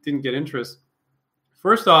you didn't get interest.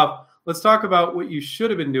 First off, let's talk about what you should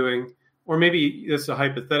have been doing, or maybe it's a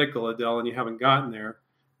hypothetical, Adele, and you haven't gotten there.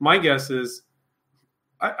 My guess is,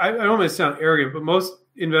 I don't want to sound arrogant, but most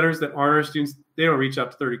inventors that aren't our students, they don't reach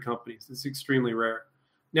out to 30 companies. It's extremely rare.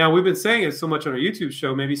 Now, we've been saying it so much on our YouTube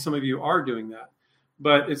show, maybe some of you are doing that,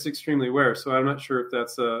 but it's extremely rare. So I'm not sure if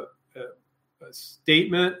that's a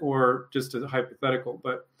statement or just a hypothetical.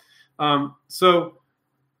 But so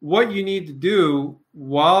what you need to do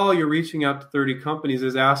while you're reaching out to 30 companies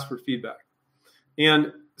is ask for feedback.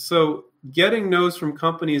 And so getting no's from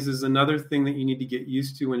companies is another thing that you need to get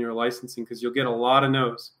used to when you're licensing, because you'll get a lot of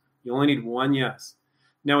no's. You only need one yes.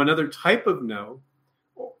 Now, another type of no,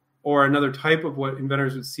 or another type of what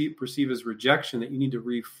inventors would perceive as rejection that you need to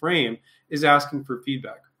reframe, is asking for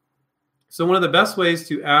feedback. So one of the best ways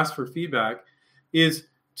to ask for feedback is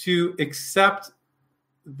to accept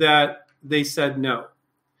that they said no.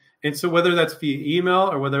 And so whether that's via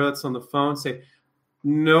email or whether that's on the phone, say,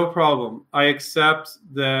 no problem. I accept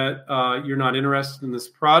that you're not interested in this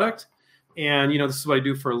product. And, this is what I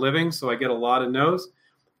do for a living, so I get a lot of no's.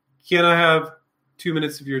 Can I have 2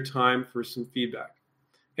 minutes of your time for some feedback?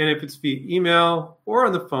 And if it's via email or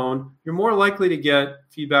on the phone, you're more likely to get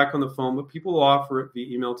feedback on the phone, but people will offer it via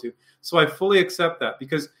email too. So I fully accept that,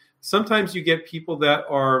 because sometimes you get people that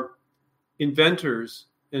are inventors,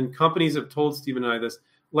 and companies have told Stephen and I this,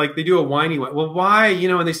 like they do a whiny way. Well, why?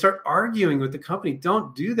 And they start arguing with the company.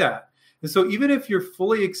 Don't do that. And so even if you're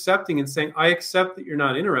fully accepting and saying, I accept that you're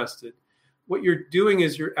not interested, what you're doing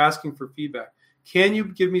is you're asking for feedback. Can you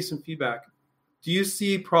give me some feedback? Do you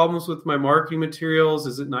see problems with my marketing materials?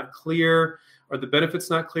 Is it not clear? Are the benefits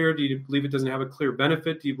not clear? Do you believe it doesn't have a clear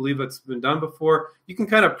benefit? Do you believe it's been done before? You can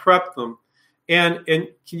kind of prep them. And can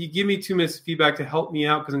you give me 2 minutes of feedback to help me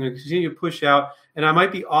out? Because I'm going to continue to push out, and I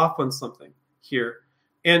might be off on something here.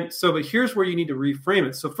 And so, but here's where you need to reframe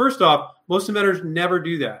it. So first off, most inventors never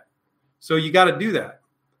do that. So you got to do that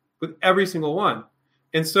with every single one.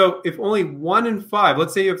 And so if only 1 in 5,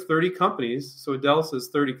 let's say you have 30 companies, so Adele says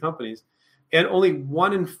 30 companies, and only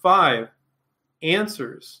 1 in 5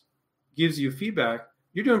 answers gives you feedback,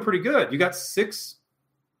 you're doing pretty good. You got 6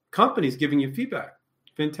 companies giving you feedback.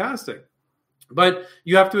 Fantastic. But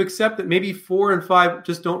you have to accept that maybe 4 and 5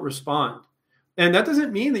 just don't respond. And that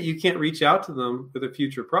doesn't mean that you can't reach out to them with a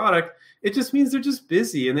future product. It just means they're just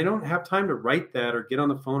busy and they don't have time to write that or get on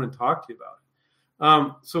the phone and talk to you about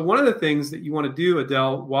it. So one of the things that you want to do,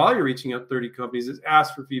 Adele, while you're reaching out 30 companies is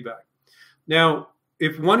ask for feedback. Now,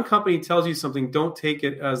 if one company tells you something, don't take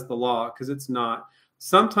it as the law, because it's not.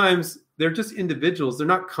 Sometimes they're just individuals. They're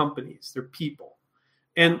not companies. They're people.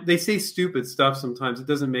 And they say stupid stuff sometimes. It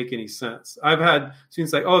doesn't make any sense. I've had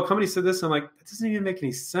students like, oh, a company said this. I'm like, that doesn't even make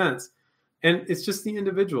any sense. And it's just the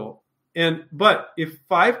individual. But if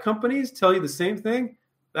 5 companies tell you the same thing,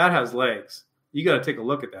 that has legs. You got to take a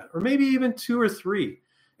look at that. Or maybe even 2 or 3.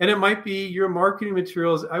 And it might be your marketing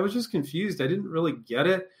materials. I was just confused. I didn't really get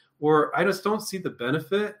it. Or I just don't see the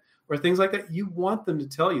benefit, or things like that. You want them to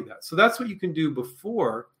tell you that. So that's what you can do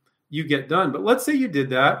before you get done. But let's say you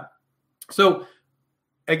did that. So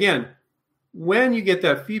again, when you get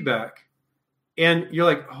that feedback and you're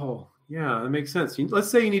like, oh, yeah, that makes sense.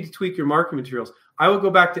 Let's say you need to tweak your marketing materials. I will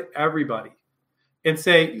go back to everybody and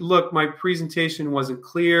say, look, my presentation wasn't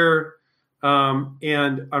clear,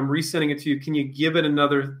 and I'm resending it to you. Can you give it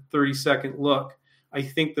another 30-second look? I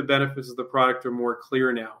think the benefits of the product are more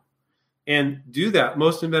clear now. and do that.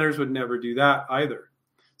 Most inventors would never do that either.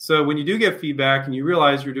 So when you do get feedback and you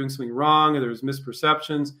realize you're doing something wrong or there's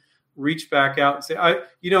misperceptions, reach back out and say,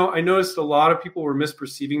 I noticed a lot of people were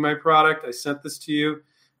misperceiving my product. I sent this to you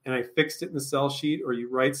and I fixed it in the sell sheet, or you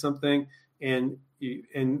write something and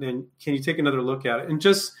then can you take another look at it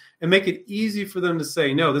and make it easy for them to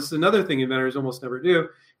say no. This is another thing inventors almost never do,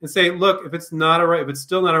 and say, look, if it's still not a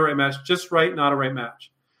right match, just write not a right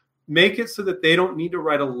match. Make it so that they don't need to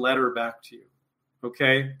write a letter back to you,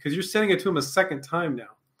 okay? Because you're sending it to them a second time now.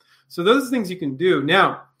 So those are things you can do.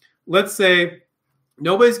 Now, let's say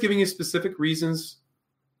nobody's giving you specific reasons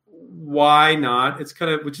why not. It's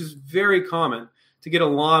which is very common to get a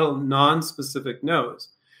lot of non-specific no's.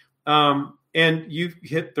 And you've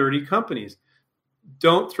hit 30 companies.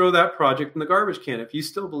 Don't throw that project in the garbage can. If you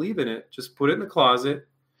still believe in it, just put it in the closet.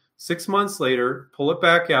 6 months later, pull it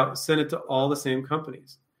back out, send it to all the same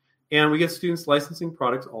companies. And we get students licensing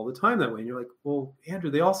products all the time that way. And you're like, well,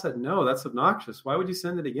 Andrew, they all said no. That's obnoxious. Why would you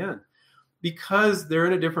send it again? Because they're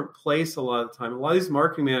in a different place a lot of the time. A lot of these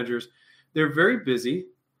marketing managers, they're very busy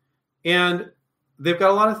and they've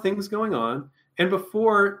got a lot of things going on. And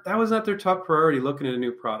before, that was not their top priority, looking at a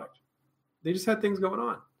new product. They just had things going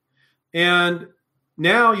on. And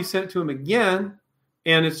now you send it to them again,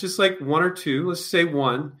 and it's just like one or two, let's say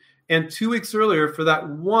one. And 2 weeks earlier, for that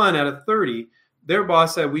 1 out of 30, their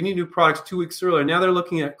boss said, we need new products 2 weeks earlier. Now they're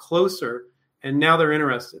looking at closer, and now they're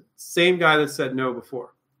interested. Same guy that said no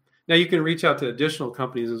before. Now you can reach out to additional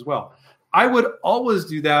companies as well. I would always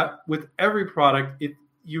do that with every product if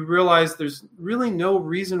you realize there's really no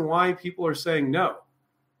reason why people are saying no,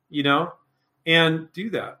 and do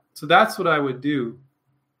that. So that's what I would do,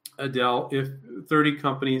 Adele, if 30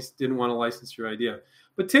 companies didn't want to license your idea.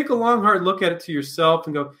 But take a long, hard look at it to yourself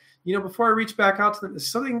and go, before I reach back out to them,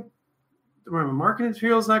 is something, my marketing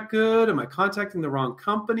material is not good? Am I contacting the wrong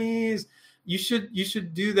companies? You should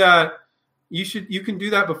do that. You can do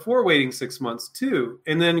that before waiting 6 months too.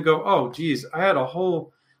 And then go, oh, geez, I have a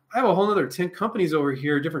whole other 10 companies over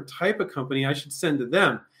here, a different type of company I should send to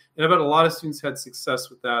them. And I bet a lot of students had success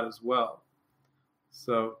with that as well.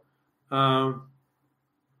 So,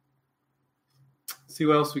 see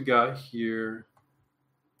what else we got here.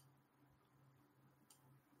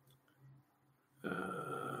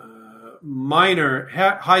 Minor,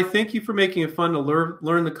 hi, thank you for making it fun to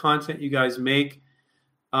learn the content you guys make.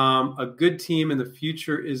 A good team in the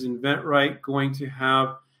future. Is InventRight going to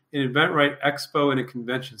have an InventRight Expo in a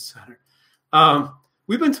convention center?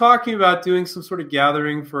 We've been talking about doing some sort of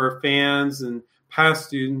gathering for our fans and past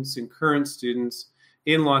students and current students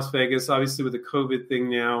in Las Vegas. Obviously, with the COVID thing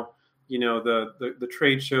now, the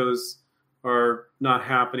trade shows are not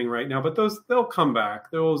happening right now, but they'll come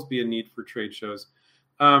back. There'll always be a need for trade shows.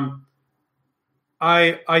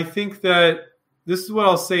 I think that this is what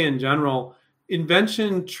I'll say in general.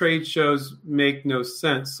 Invention trade shows make no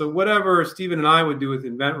sense. So whatever Stephen and I would do with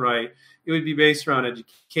InventRight, it would be based around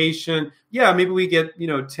education. Yeah, maybe we get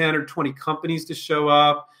 10 or 20 companies to show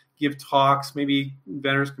up, give talks. Maybe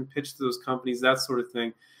inventors can pitch to those companies, that sort of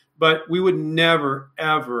thing. But we would never,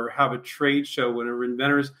 ever have a trade show when our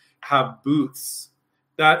inventors have booths.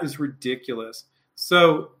 That is ridiculous.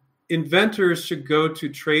 So inventors should go to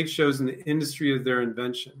trade shows in the industry of their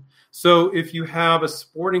invention. So if you have a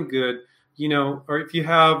sporting good, or if you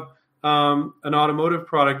have an automotive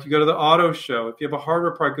product, you go to the auto show. If you have a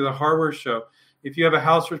hardware product, go to the hardware show. If you have a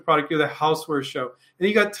houseware product, go to the houseware show. And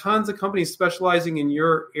you got tons of companies specializing in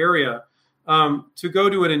your area. To go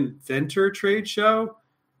to an inventor trade show,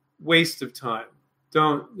 waste of time.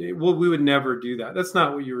 We would never do that. That's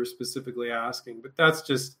not what you were specifically asking, but that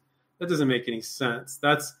doesn't make any sense.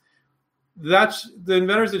 That's the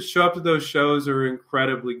inventors that show up to those shows are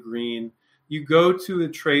incredibly green. You go to a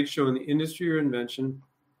trade show in the industry or invention,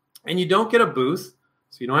 and you don't get a booth,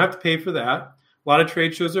 so you don't have to pay for that. A lot of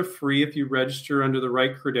trade shows are free if you register under the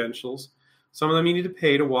right credentials. Some of them you need to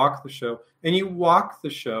pay to walk the show, and you walk the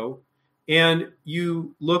show, and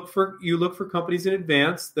you look for companies in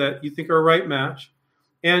advance that you think are a right match,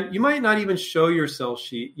 and you might not even show your sell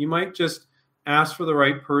sheet. You might just ask for the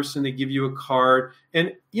right person. They give you a card,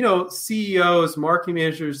 and CEOs, marketing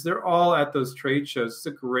managers, they're all at those trade shows. It's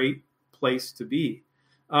a great place to be.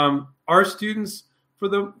 Our students,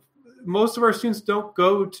 most of our students don't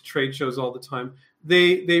go to trade shows all the time.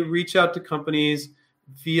 They reach out to companies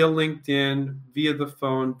via LinkedIn, via the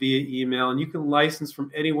phone, via email, and you can license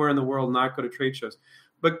from anywhere in the world, not go to trade shows.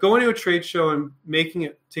 But going to a trade show and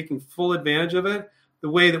taking full advantage of it, the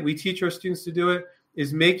way that we teach our students to do it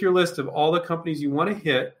is make your list of all the companies you want to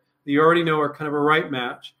hit that you already know are kind of a right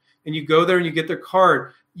match, and you go there and you get their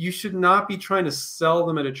card. You should not be trying to sell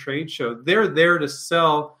them at a trade show. They're there to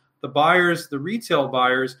sell the buyers, the retail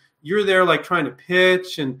buyers, you're there like trying to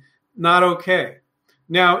pitch and not okay.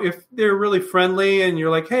 Now, if they're really friendly and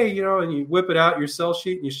you're like, hey, and you whip it out, your sell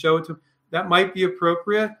sheet, and you show it to them, that might be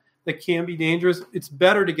appropriate. That can be dangerous. It's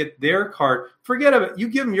better to get their card. Forget about it. You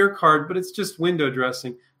give them your card, but it's just window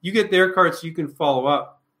dressing. You get their card so you can follow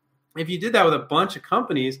up. If you did that with a bunch of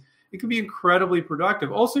companies, it could be incredibly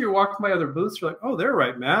productive. Also, you're walking by other booths. You're like, oh, they're a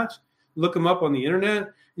right match. Look them up on the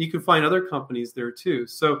internet. You can find other companies there too.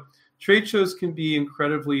 So trade shows can be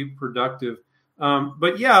incredibly productive.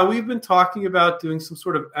 But yeah, we've been talking about doing some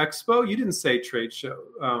sort of expo. You didn't say trade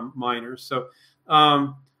show, Minor. So,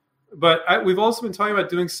 but we've also been talking about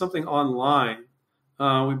doing something online.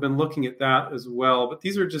 We've been looking at that as well. But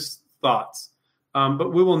these are just thoughts.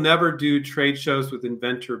 But we will never do trade shows with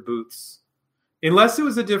inventor booths. Unless it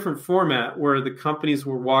was a different format where the companies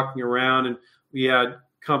were walking around and we had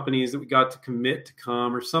companies that we got to commit to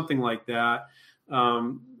come or something like that.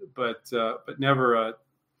 But never a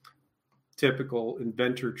typical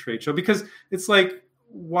inventor trade show, because it's like,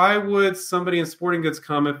 why would somebody in sporting goods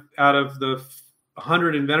come if out of the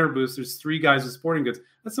 100 inventor booths, there's 3 guys with sporting goods?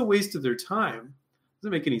 That's a waste of their time.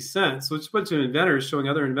 Doesn't make any sense. So it's a bunch of inventors showing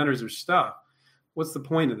other inventors their stuff. What's the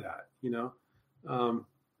point of that?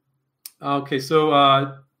 Okay,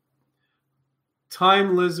 so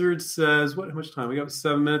Time Lizard says, how much time? We got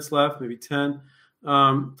 7 minutes left, maybe 10.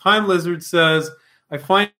 Time Lizard says, I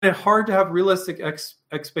find it hard to have realistic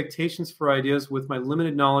expectations for ideas with my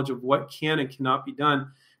limited knowledge of what can and cannot be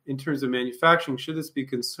done in terms of manufacturing. Should this be a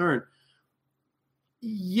concern?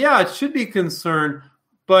 Yeah, it should be a concern,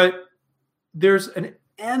 but there's an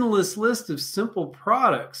endless list of simple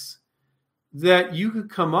products that you could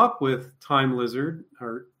come up with, Time Lizard,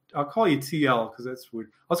 or I'll call you TL because that's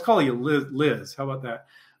weird. Let's call you Liz. How about that?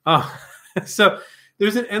 So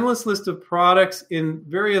there's an endless list of products in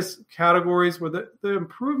various categories where the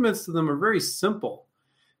improvements to them are very simple.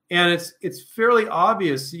 And it's fairly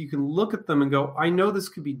obvious. So you can look at them and go, I know this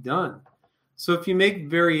could be done. So if you make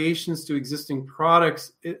variations to existing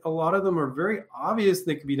products, a lot of them are very obvious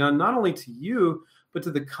they could be done, not only to you, but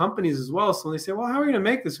to the companies as well. So when they say, well, how are we going to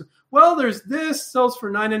make this? Well, there's this sells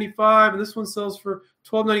for $9.95 and this one sells for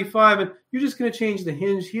 $12.95, and you're just going to change the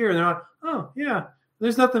hinge here. And they're like, oh, yeah,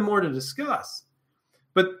 there's nothing more to discuss.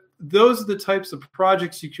 But those are the types of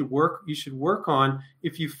projects you should work on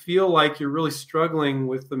if you feel like you're really struggling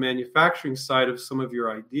with the manufacturing side of some of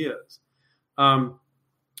your ideas.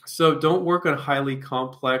 So don't work on highly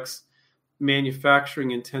complex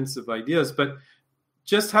manufacturing intensive ideas, but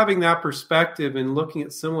just having that perspective and looking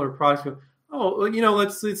at similar products,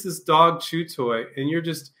 it's this dog chew toy, and you're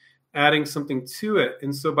just adding something to it.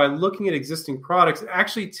 And so by looking at existing products,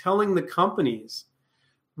 actually telling the companies,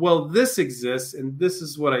 well, this exists and this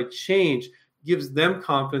is what I change, gives them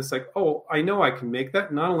confidence, like, oh, I know I can make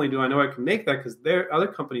that. Not only do I know I can make that because there are other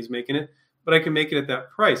companies making it, but I can make it at that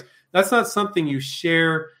price. That's not something you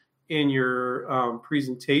share in your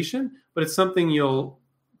presentation, but it's something you'll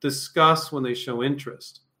discuss when they show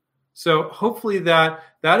interest. So hopefully that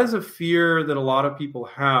is a fear that a lot of people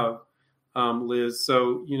have, Liz.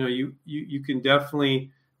 So you can definitely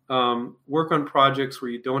work on projects where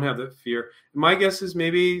you don't have that fear. And my guess is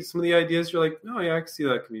maybe some of the ideas you're like, oh yeah, I can see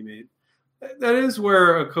that can be made. That is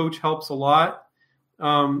where a coach helps a lot.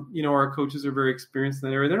 Our coaches are very experienced in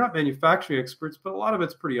that area. They're not manufacturing experts, but a lot of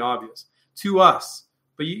it's pretty obvious to us.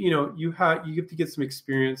 But you have to get some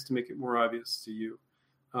experience to make it more obvious to you.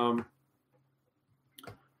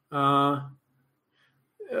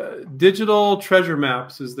 Digital Treasure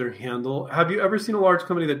Maps is their handle. Have you ever seen a large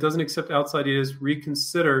company that doesn't accept outside ideas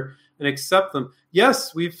reconsider and accept them?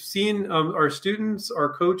 Yes, we've seen our students,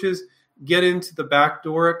 our coaches get into the back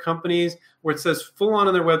door at companies where it says full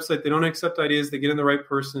on their website, they don't accept ideas, they get in the right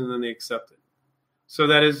person, and then they accept it. So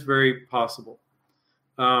that is very possible.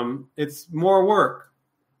 It's more work,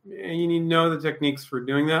 and you need to know the techniques for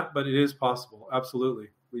doing that, but it is possible. Absolutely.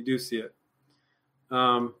 We do see it.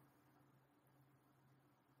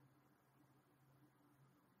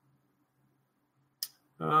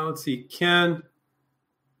 Let's see, Ken.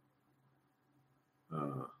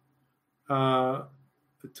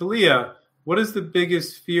 Talia, what is the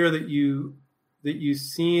biggest fear that you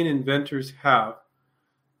seen inventors have?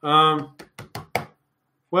 Well,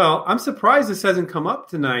 I'm surprised this hasn't come up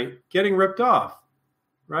tonight. Getting ripped off,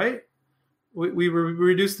 right? We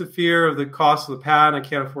reduced the fear of the cost of the patent. I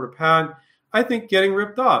can't afford a patent. I think getting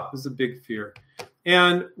ripped off is a big fear.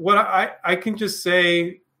 And what I can just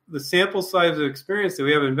say, the sample size of experience that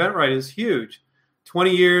we have at InventRight is huge.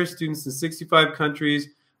 20 years, students in 65 countries.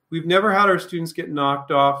 We've never had our students get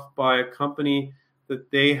knocked off by a company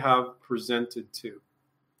that they have presented to,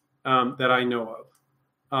 that I know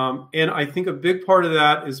And I think a big part of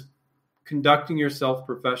that is conducting yourself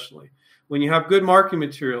professionally. When you have good marketing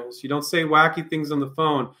materials, you don't say wacky things on the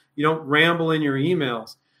phone, you don't ramble in your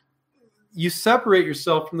emails, you separate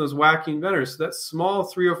yourself from those wacky inventors. So that small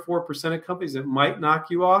 3 or 4% of companies that might knock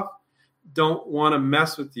you off don't want to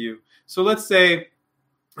mess with you. So let's say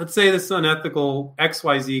this unethical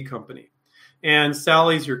XYZ company, and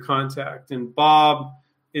Sally's your contact, and Bob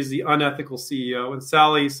is the unethical CEO, and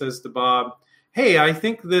Sally says to Bob, "Hey, I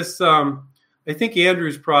think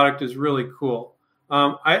Andrew's product is really cool.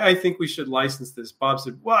 I think we should license this." Bob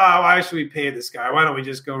said, "Wow, why should we pay this guy? Why don't we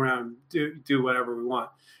just go around and do whatever we want?"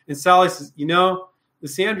 And Sally says,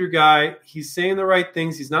 this Andrew guy, he's saying the right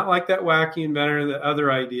things. He's not like that wacky inventor, the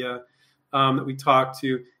other idea that we talked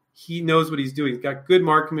to. He knows what he's doing. He's got good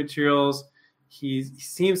marketing materials. He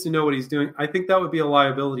seems to know what he's doing. I think that would be a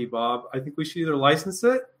liability, Bob. I think we should either license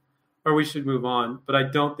it or we should move on. But I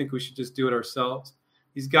don't think we should just do it ourselves.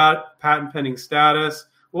 He's got patent pending status.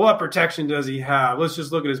 Well, what protection does he have? Let's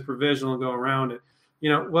just look at his provisional and go around it.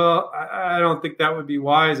 Well, I don't think that would be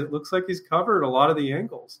wise. It looks like he's covered a lot of the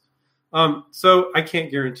angles. So I can't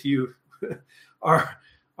guarantee you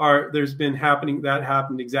there's been that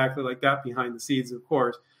happened exactly like that behind the scenes, of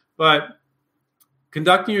course. But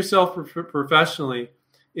conducting yourself professionally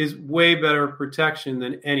is way better protection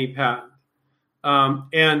than any patent.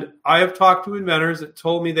 And I have talked to inventors that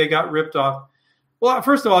told me they got ripped off. Well,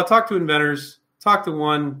 first of all, I talked to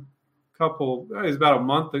one couple, it was about a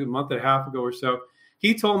month and a half ago or so.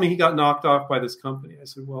 He told me he got knocked off by this company. I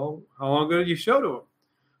said, "Well, how long ago did you show to him?"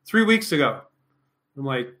 3 weeks ago. I'm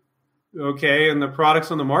like, "Okay, and the product's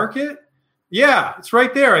on the market?" "Yeah, it's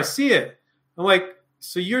right there. I see it." I'm like,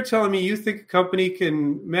 "So you're telling me you think a company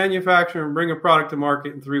can manufacture and bring a product to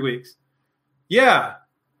market in 3 weeks?" "Yeah."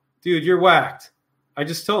 "Dude, you're whacked." I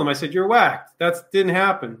just told him, I said, "You're whacked. That didn't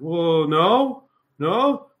happen." "Well, no.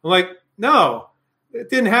 I'm like, "No, it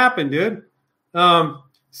didn't happen, dude."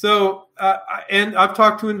 And I've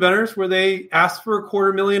talked to inventors where they asked for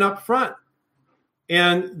 $250,000 up front.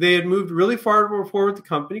 And they had moved really far forward with the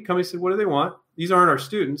company. The company said, "What do they want? These aren't our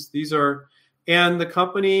students. And the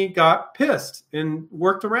company got pissed and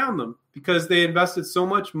worked around them because they invested so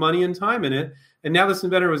much money and time in it. And now this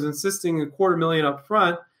inventor was insisting $250,000 up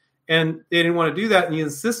front, and they didn't want to do that, and he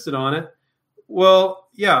insisted on it. Well,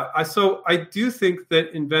 yeah. So I do think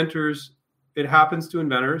that it happens to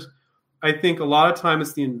inventors. I think a lot of time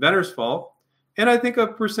it's the inventor's fault. And I think a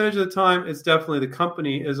percentage of the time it's definitely the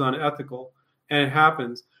company is unethical, and it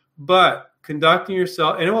happens. But conducting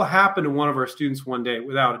yourself, and it will happen to one of our students one day,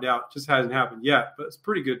 without a doubt. It just hasn't happened yet, but it's a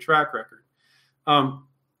pretty good track record.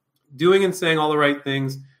 Doing and saying all the right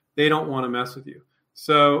things, they don't want to mess with you.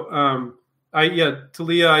 So,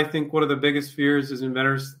 Talia, I think one of the biggest fears is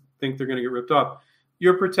inventors think they're going to get ripped off.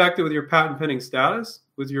 You're protected with your patent pending status,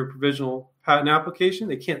 with your provisional patent application.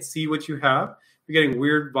 They can't see what you have. You're getting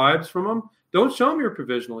weird vibes from them. Don't show them your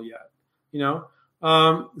provisional yet.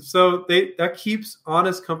 So that keeps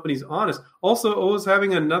honest companies honest. Also, always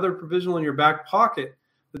having another provisional in your back pocket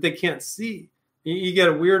that they can't see. You get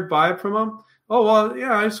a weird vibe from them. "Oh, well,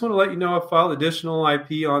 yeah, I just want to let you know I filed additional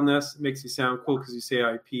IP on this." It makes you sound cool because you say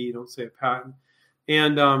IP, you don't say a patent.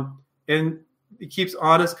 And it keeps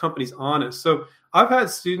honest companies honest. So I've had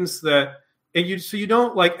students so you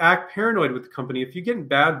don't act paranoid with the company. If you're getting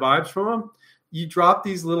bad vibes from them, you drop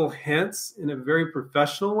these little hints in a very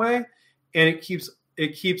professional way, and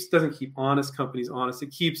it doesn't keep honest companies honest.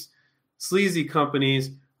 It keeps sleazy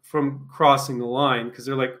companies from crossing the line because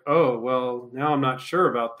they're like, "Oh, well, now I'm not sure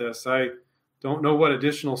about this. I don't know what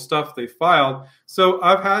additional stuff they filed." So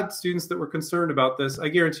I've had students that were concerned about this. I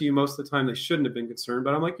guarantee you most of the time they shouldn't have been concerned,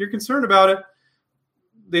 but I'm like, "You're concerned about it."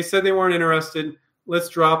 They said they weren't interested. Let's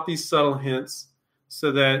drop these subtle hints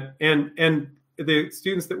so that, and the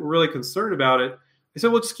students that were really concerned about it, they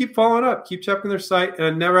said, "Well, just keep following up, keep checking their site." And I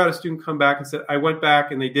never had a student come back and said, "I went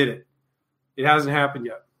back and they did it." It hasn't happened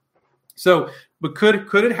yet. So, but could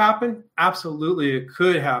it happen? Absolutely, it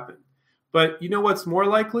could happen. But you know what's more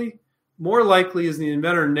likely? More likely is the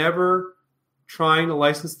inventor never trying to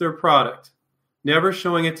license their product, never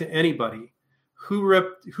showing it to anybody. Who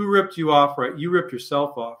ripped you off, right? You ripped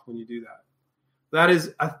yourself off when you do that. That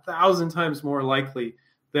is 1,000 times more likely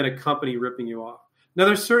than a company ripping you off. Now,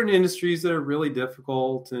 there's certain industries that are really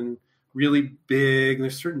difficult and really big, and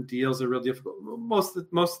there's certain deals that are real difficult. Most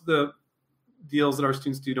of the deals that our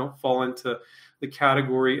students do don't fall into the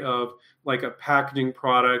category of like a packaging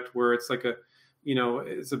product where it's like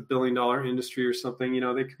it's $1 billion industry or something.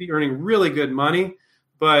 They could be earning really good money,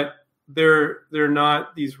 but they're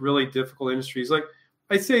not these really difficult industries. Like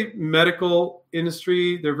I'd say medical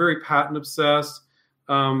industry, they're very patent obsessed.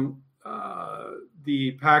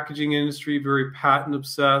 the packaging industry, very patent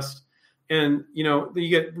obsessed. And, you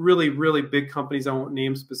get really, really big companies. I won't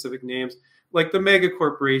name specific names, like the mega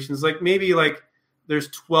corporations, like maybe like there's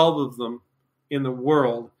 12 of them in the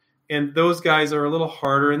world. And those guys are a little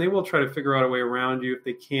harder, and they will try to figure out a way around you if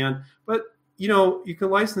they can. But, you can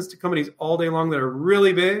license to companies all day long that are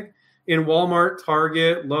really big in Walmart,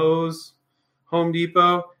 Target, Lowe's, Home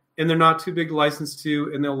Depot, and they're not too big to license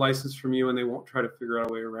to, and they'll license from you, and they won't try to figure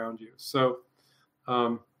out a way around you. So,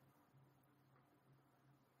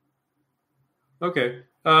 okay.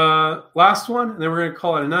 Last one, and then we're going to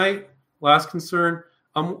call it a night. Last concern.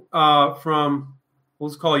 From,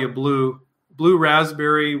 let's call you Blue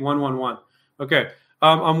Raspberry 111. Okay.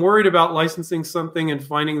 I'm worried about licensing something and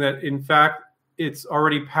finding that, in fact, it's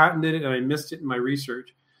already patented and I missed it in my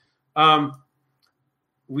research.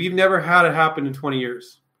 We've never had it happen in 20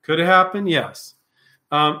 years. Could it happen? Yes.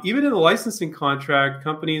 Even in the licensing contract,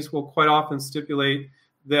 companies will quite often stipulate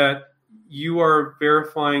that you are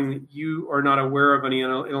verifying that you are not aware of any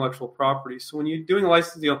intellectual property. So when you're doing a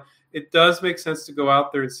license deal, it does make sense to go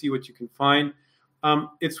out there and see what you can find.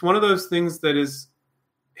 It's one of those things that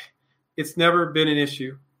it's never been an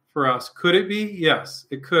issue for us. Could it be? Yes,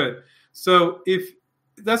 it could. So if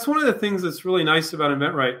that's one of the things that's really nice about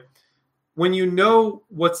InventRight, when you know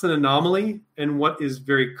what's an anomaly and what is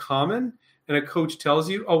very common, and a coach tells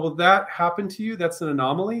you, oh, well, that happened to you, that's an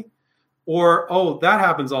anomaly, or, oh, that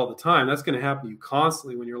happens all the time, that's going to happen to you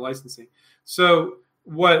constantly when you're licensing. So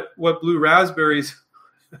what Blue Raspberries,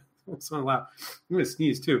 it's not loud, I'm going to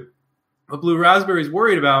sneeze too. What Blue Raspberries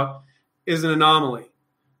worried about is an anomaly.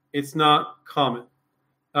 It's not common,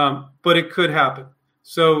 but it could happen.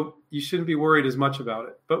 So you shouldn't be worried as much about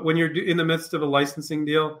it. But when you're in the midst of a licensing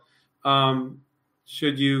deal,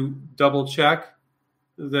 should you double check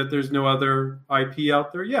that there's no other IP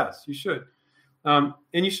out there? Yes, you should. And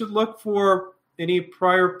you should look for any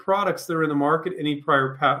prior products that are in the market, any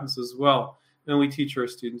prior patents as well. And we teach our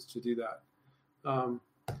students to do that.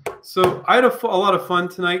 So I had a lot of fun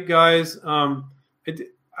tonight, guys.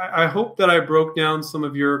 I hope that I broke down some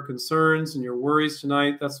of your concerns and your worries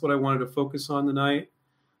tonight. That's what I wanted to focus on tonight.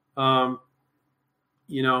 And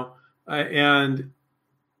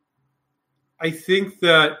I think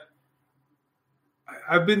that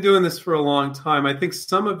I've been doing this for a long time. I think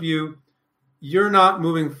some of you're not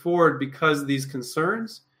moving forward because of these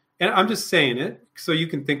concerns. And I'm just saying it so you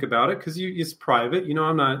can think about it because it's private.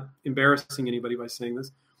 I'm not embarrassing anybody by saying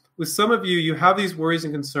this. With some of you have these worries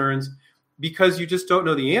and concerns because you just don't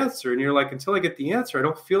know the answer. And you're like, until I get the answer, I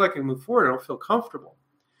don't feel like I can move forward. I don't feel comfortable.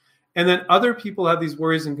 And then other people have these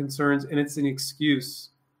worries and concerns, and it's an excuse.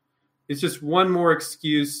 It's just one more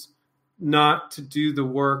excuse not to do the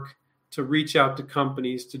work, to reach out to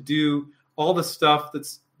companies, to do all the stuff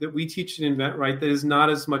that we teach in InventRight that is not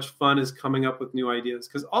as much fun as coming up with new ideas.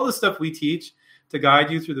 Because all the stuff we teach to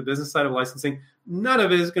guide you through the business side of licensing, none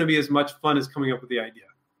of it is going to be as much fun as coming up with the idea.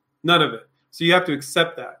 None of it. So you have to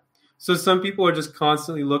accept that. So some people are just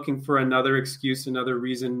constantly looking for another excuse, another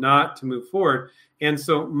reason not to move forward. And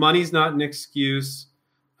so money's not an excuse.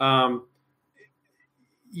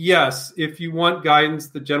 Yes, if you want guidance,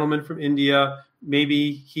 the gentleman from India,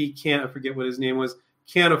 maybe he can't, I forget what his name was,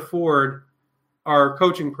 can't afford our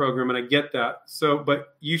coaching program, and I get that. So,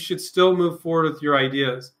 but you should still move forward with your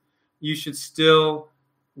ideas. You should still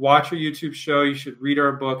watch our YouTube show. You should read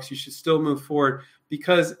our books. You should still move forward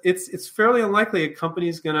because it's fairly unlikely a company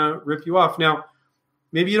is going to rip you off. Now,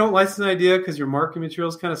 maybe you don't license an idea because your marketing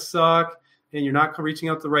materials kind of suck and you're not reaching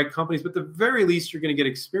out to the right companies, but at the very least, you're going to get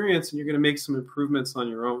experience and you're going to make some improvements on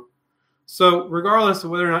your own. So regardless of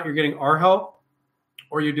whether or not you're getting our help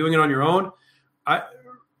or you're doing it on your own,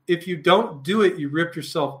 if you don't do it, you rip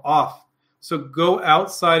yourself off. So go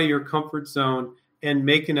outside of your comfort zone and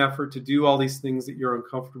make an effort to do all these things that you're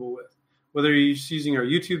uncomfortable with. Whether you're using our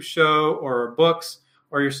YouTube show or our books,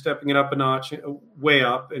 or you're stepping it up a notch, way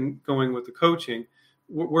up and going with the coaching,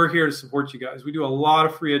 we're here to support you guys. We do a lot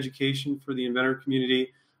of free education for the inventor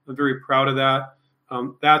community. I'm very proud of that.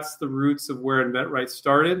 That's the roots of where InventRight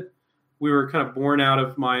started. We were kind of born out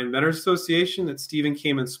of my Inventors Association that Stephen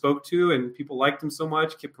came and spoke to, and people liked him so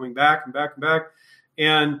much, kept coming back and back and back.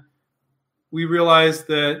 And we realized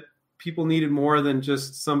that people needed more than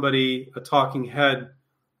just somebody, a talking head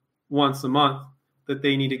once a month, that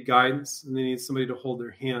they needed guidance and they needed somebody to hold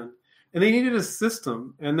their hand. And they needed a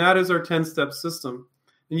system, and that is our 10-step system.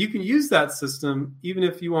 And you can use that system even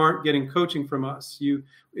if you aren't getting coaching from us.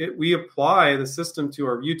 We apply the system to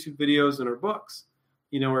our YouTube videos and our books,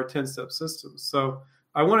 our 10-step system. So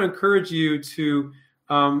I want to encourage you to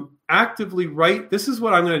actively write. This is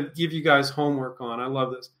what I'm going to give you guys homework on. I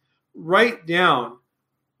love this. Write down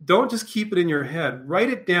don't just keep it in your head. Write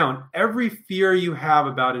it down, every fear you have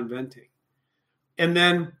about inventing. And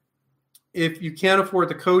then if you can't afford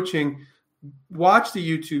the coaching, watch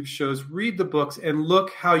the YouTube shows, read the books, and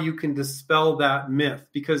look how you can dispel that myth,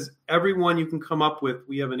 because every one you can come up with,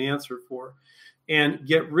 we have an answer for. And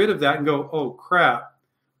get rid of that and go, oh, crap,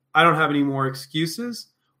 I don't have any more excuses,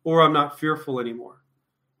 or I'm not fearful anymore.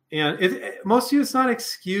 And most of you, it's not an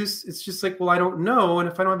excuse. It's just like, well, I don't know. And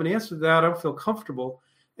if I don't have an answer to that, I don't feel comfortable.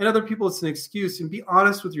 And other people, it's an excuse. And be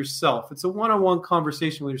honest with yourself. It's a one-on-one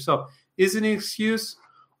conversation with yourself. Is it an excuse,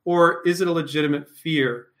 or is it a legitimate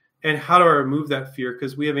fear? And how do I remove that fear?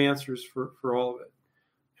 Because we have answers for all of it.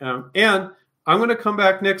 And I'm going to come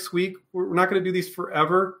back next week. We're not going to do these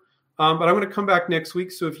forever, but I'm going to come back next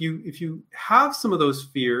week. So if you have some of those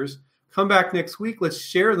fears, come back next week. Let's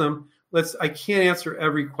share them. I can't answer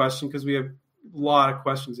every question because we have a lot of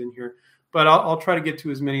questions in here, but I'll try to get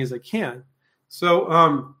to as many as I can.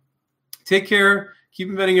 So take care. Keep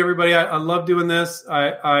inventing, everybody. I love doing this.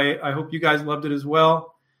 I hope you guys loved it as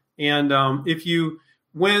well. And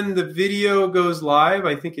when the video goes live,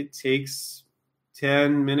 I think it takes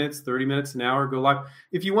 10 minutes, 30 minutes, an hour to go live.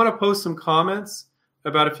 If you want to post some comments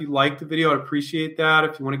about if you like the video, I'd appreciate that.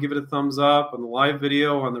 If you want to give it a thumbs up on the live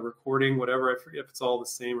video, on the recording, whatever, I forget if it's all the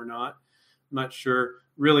same or not. I'm not sure.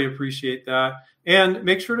 Really appreciate that. And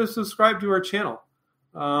make sure to subscribe to our channel.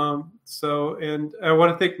 And I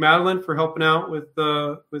want to thank Madeline for helping out with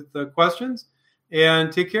the questions.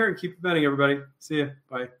 And take care and keep inventing, everybody. See ya.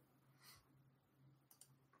 Bye.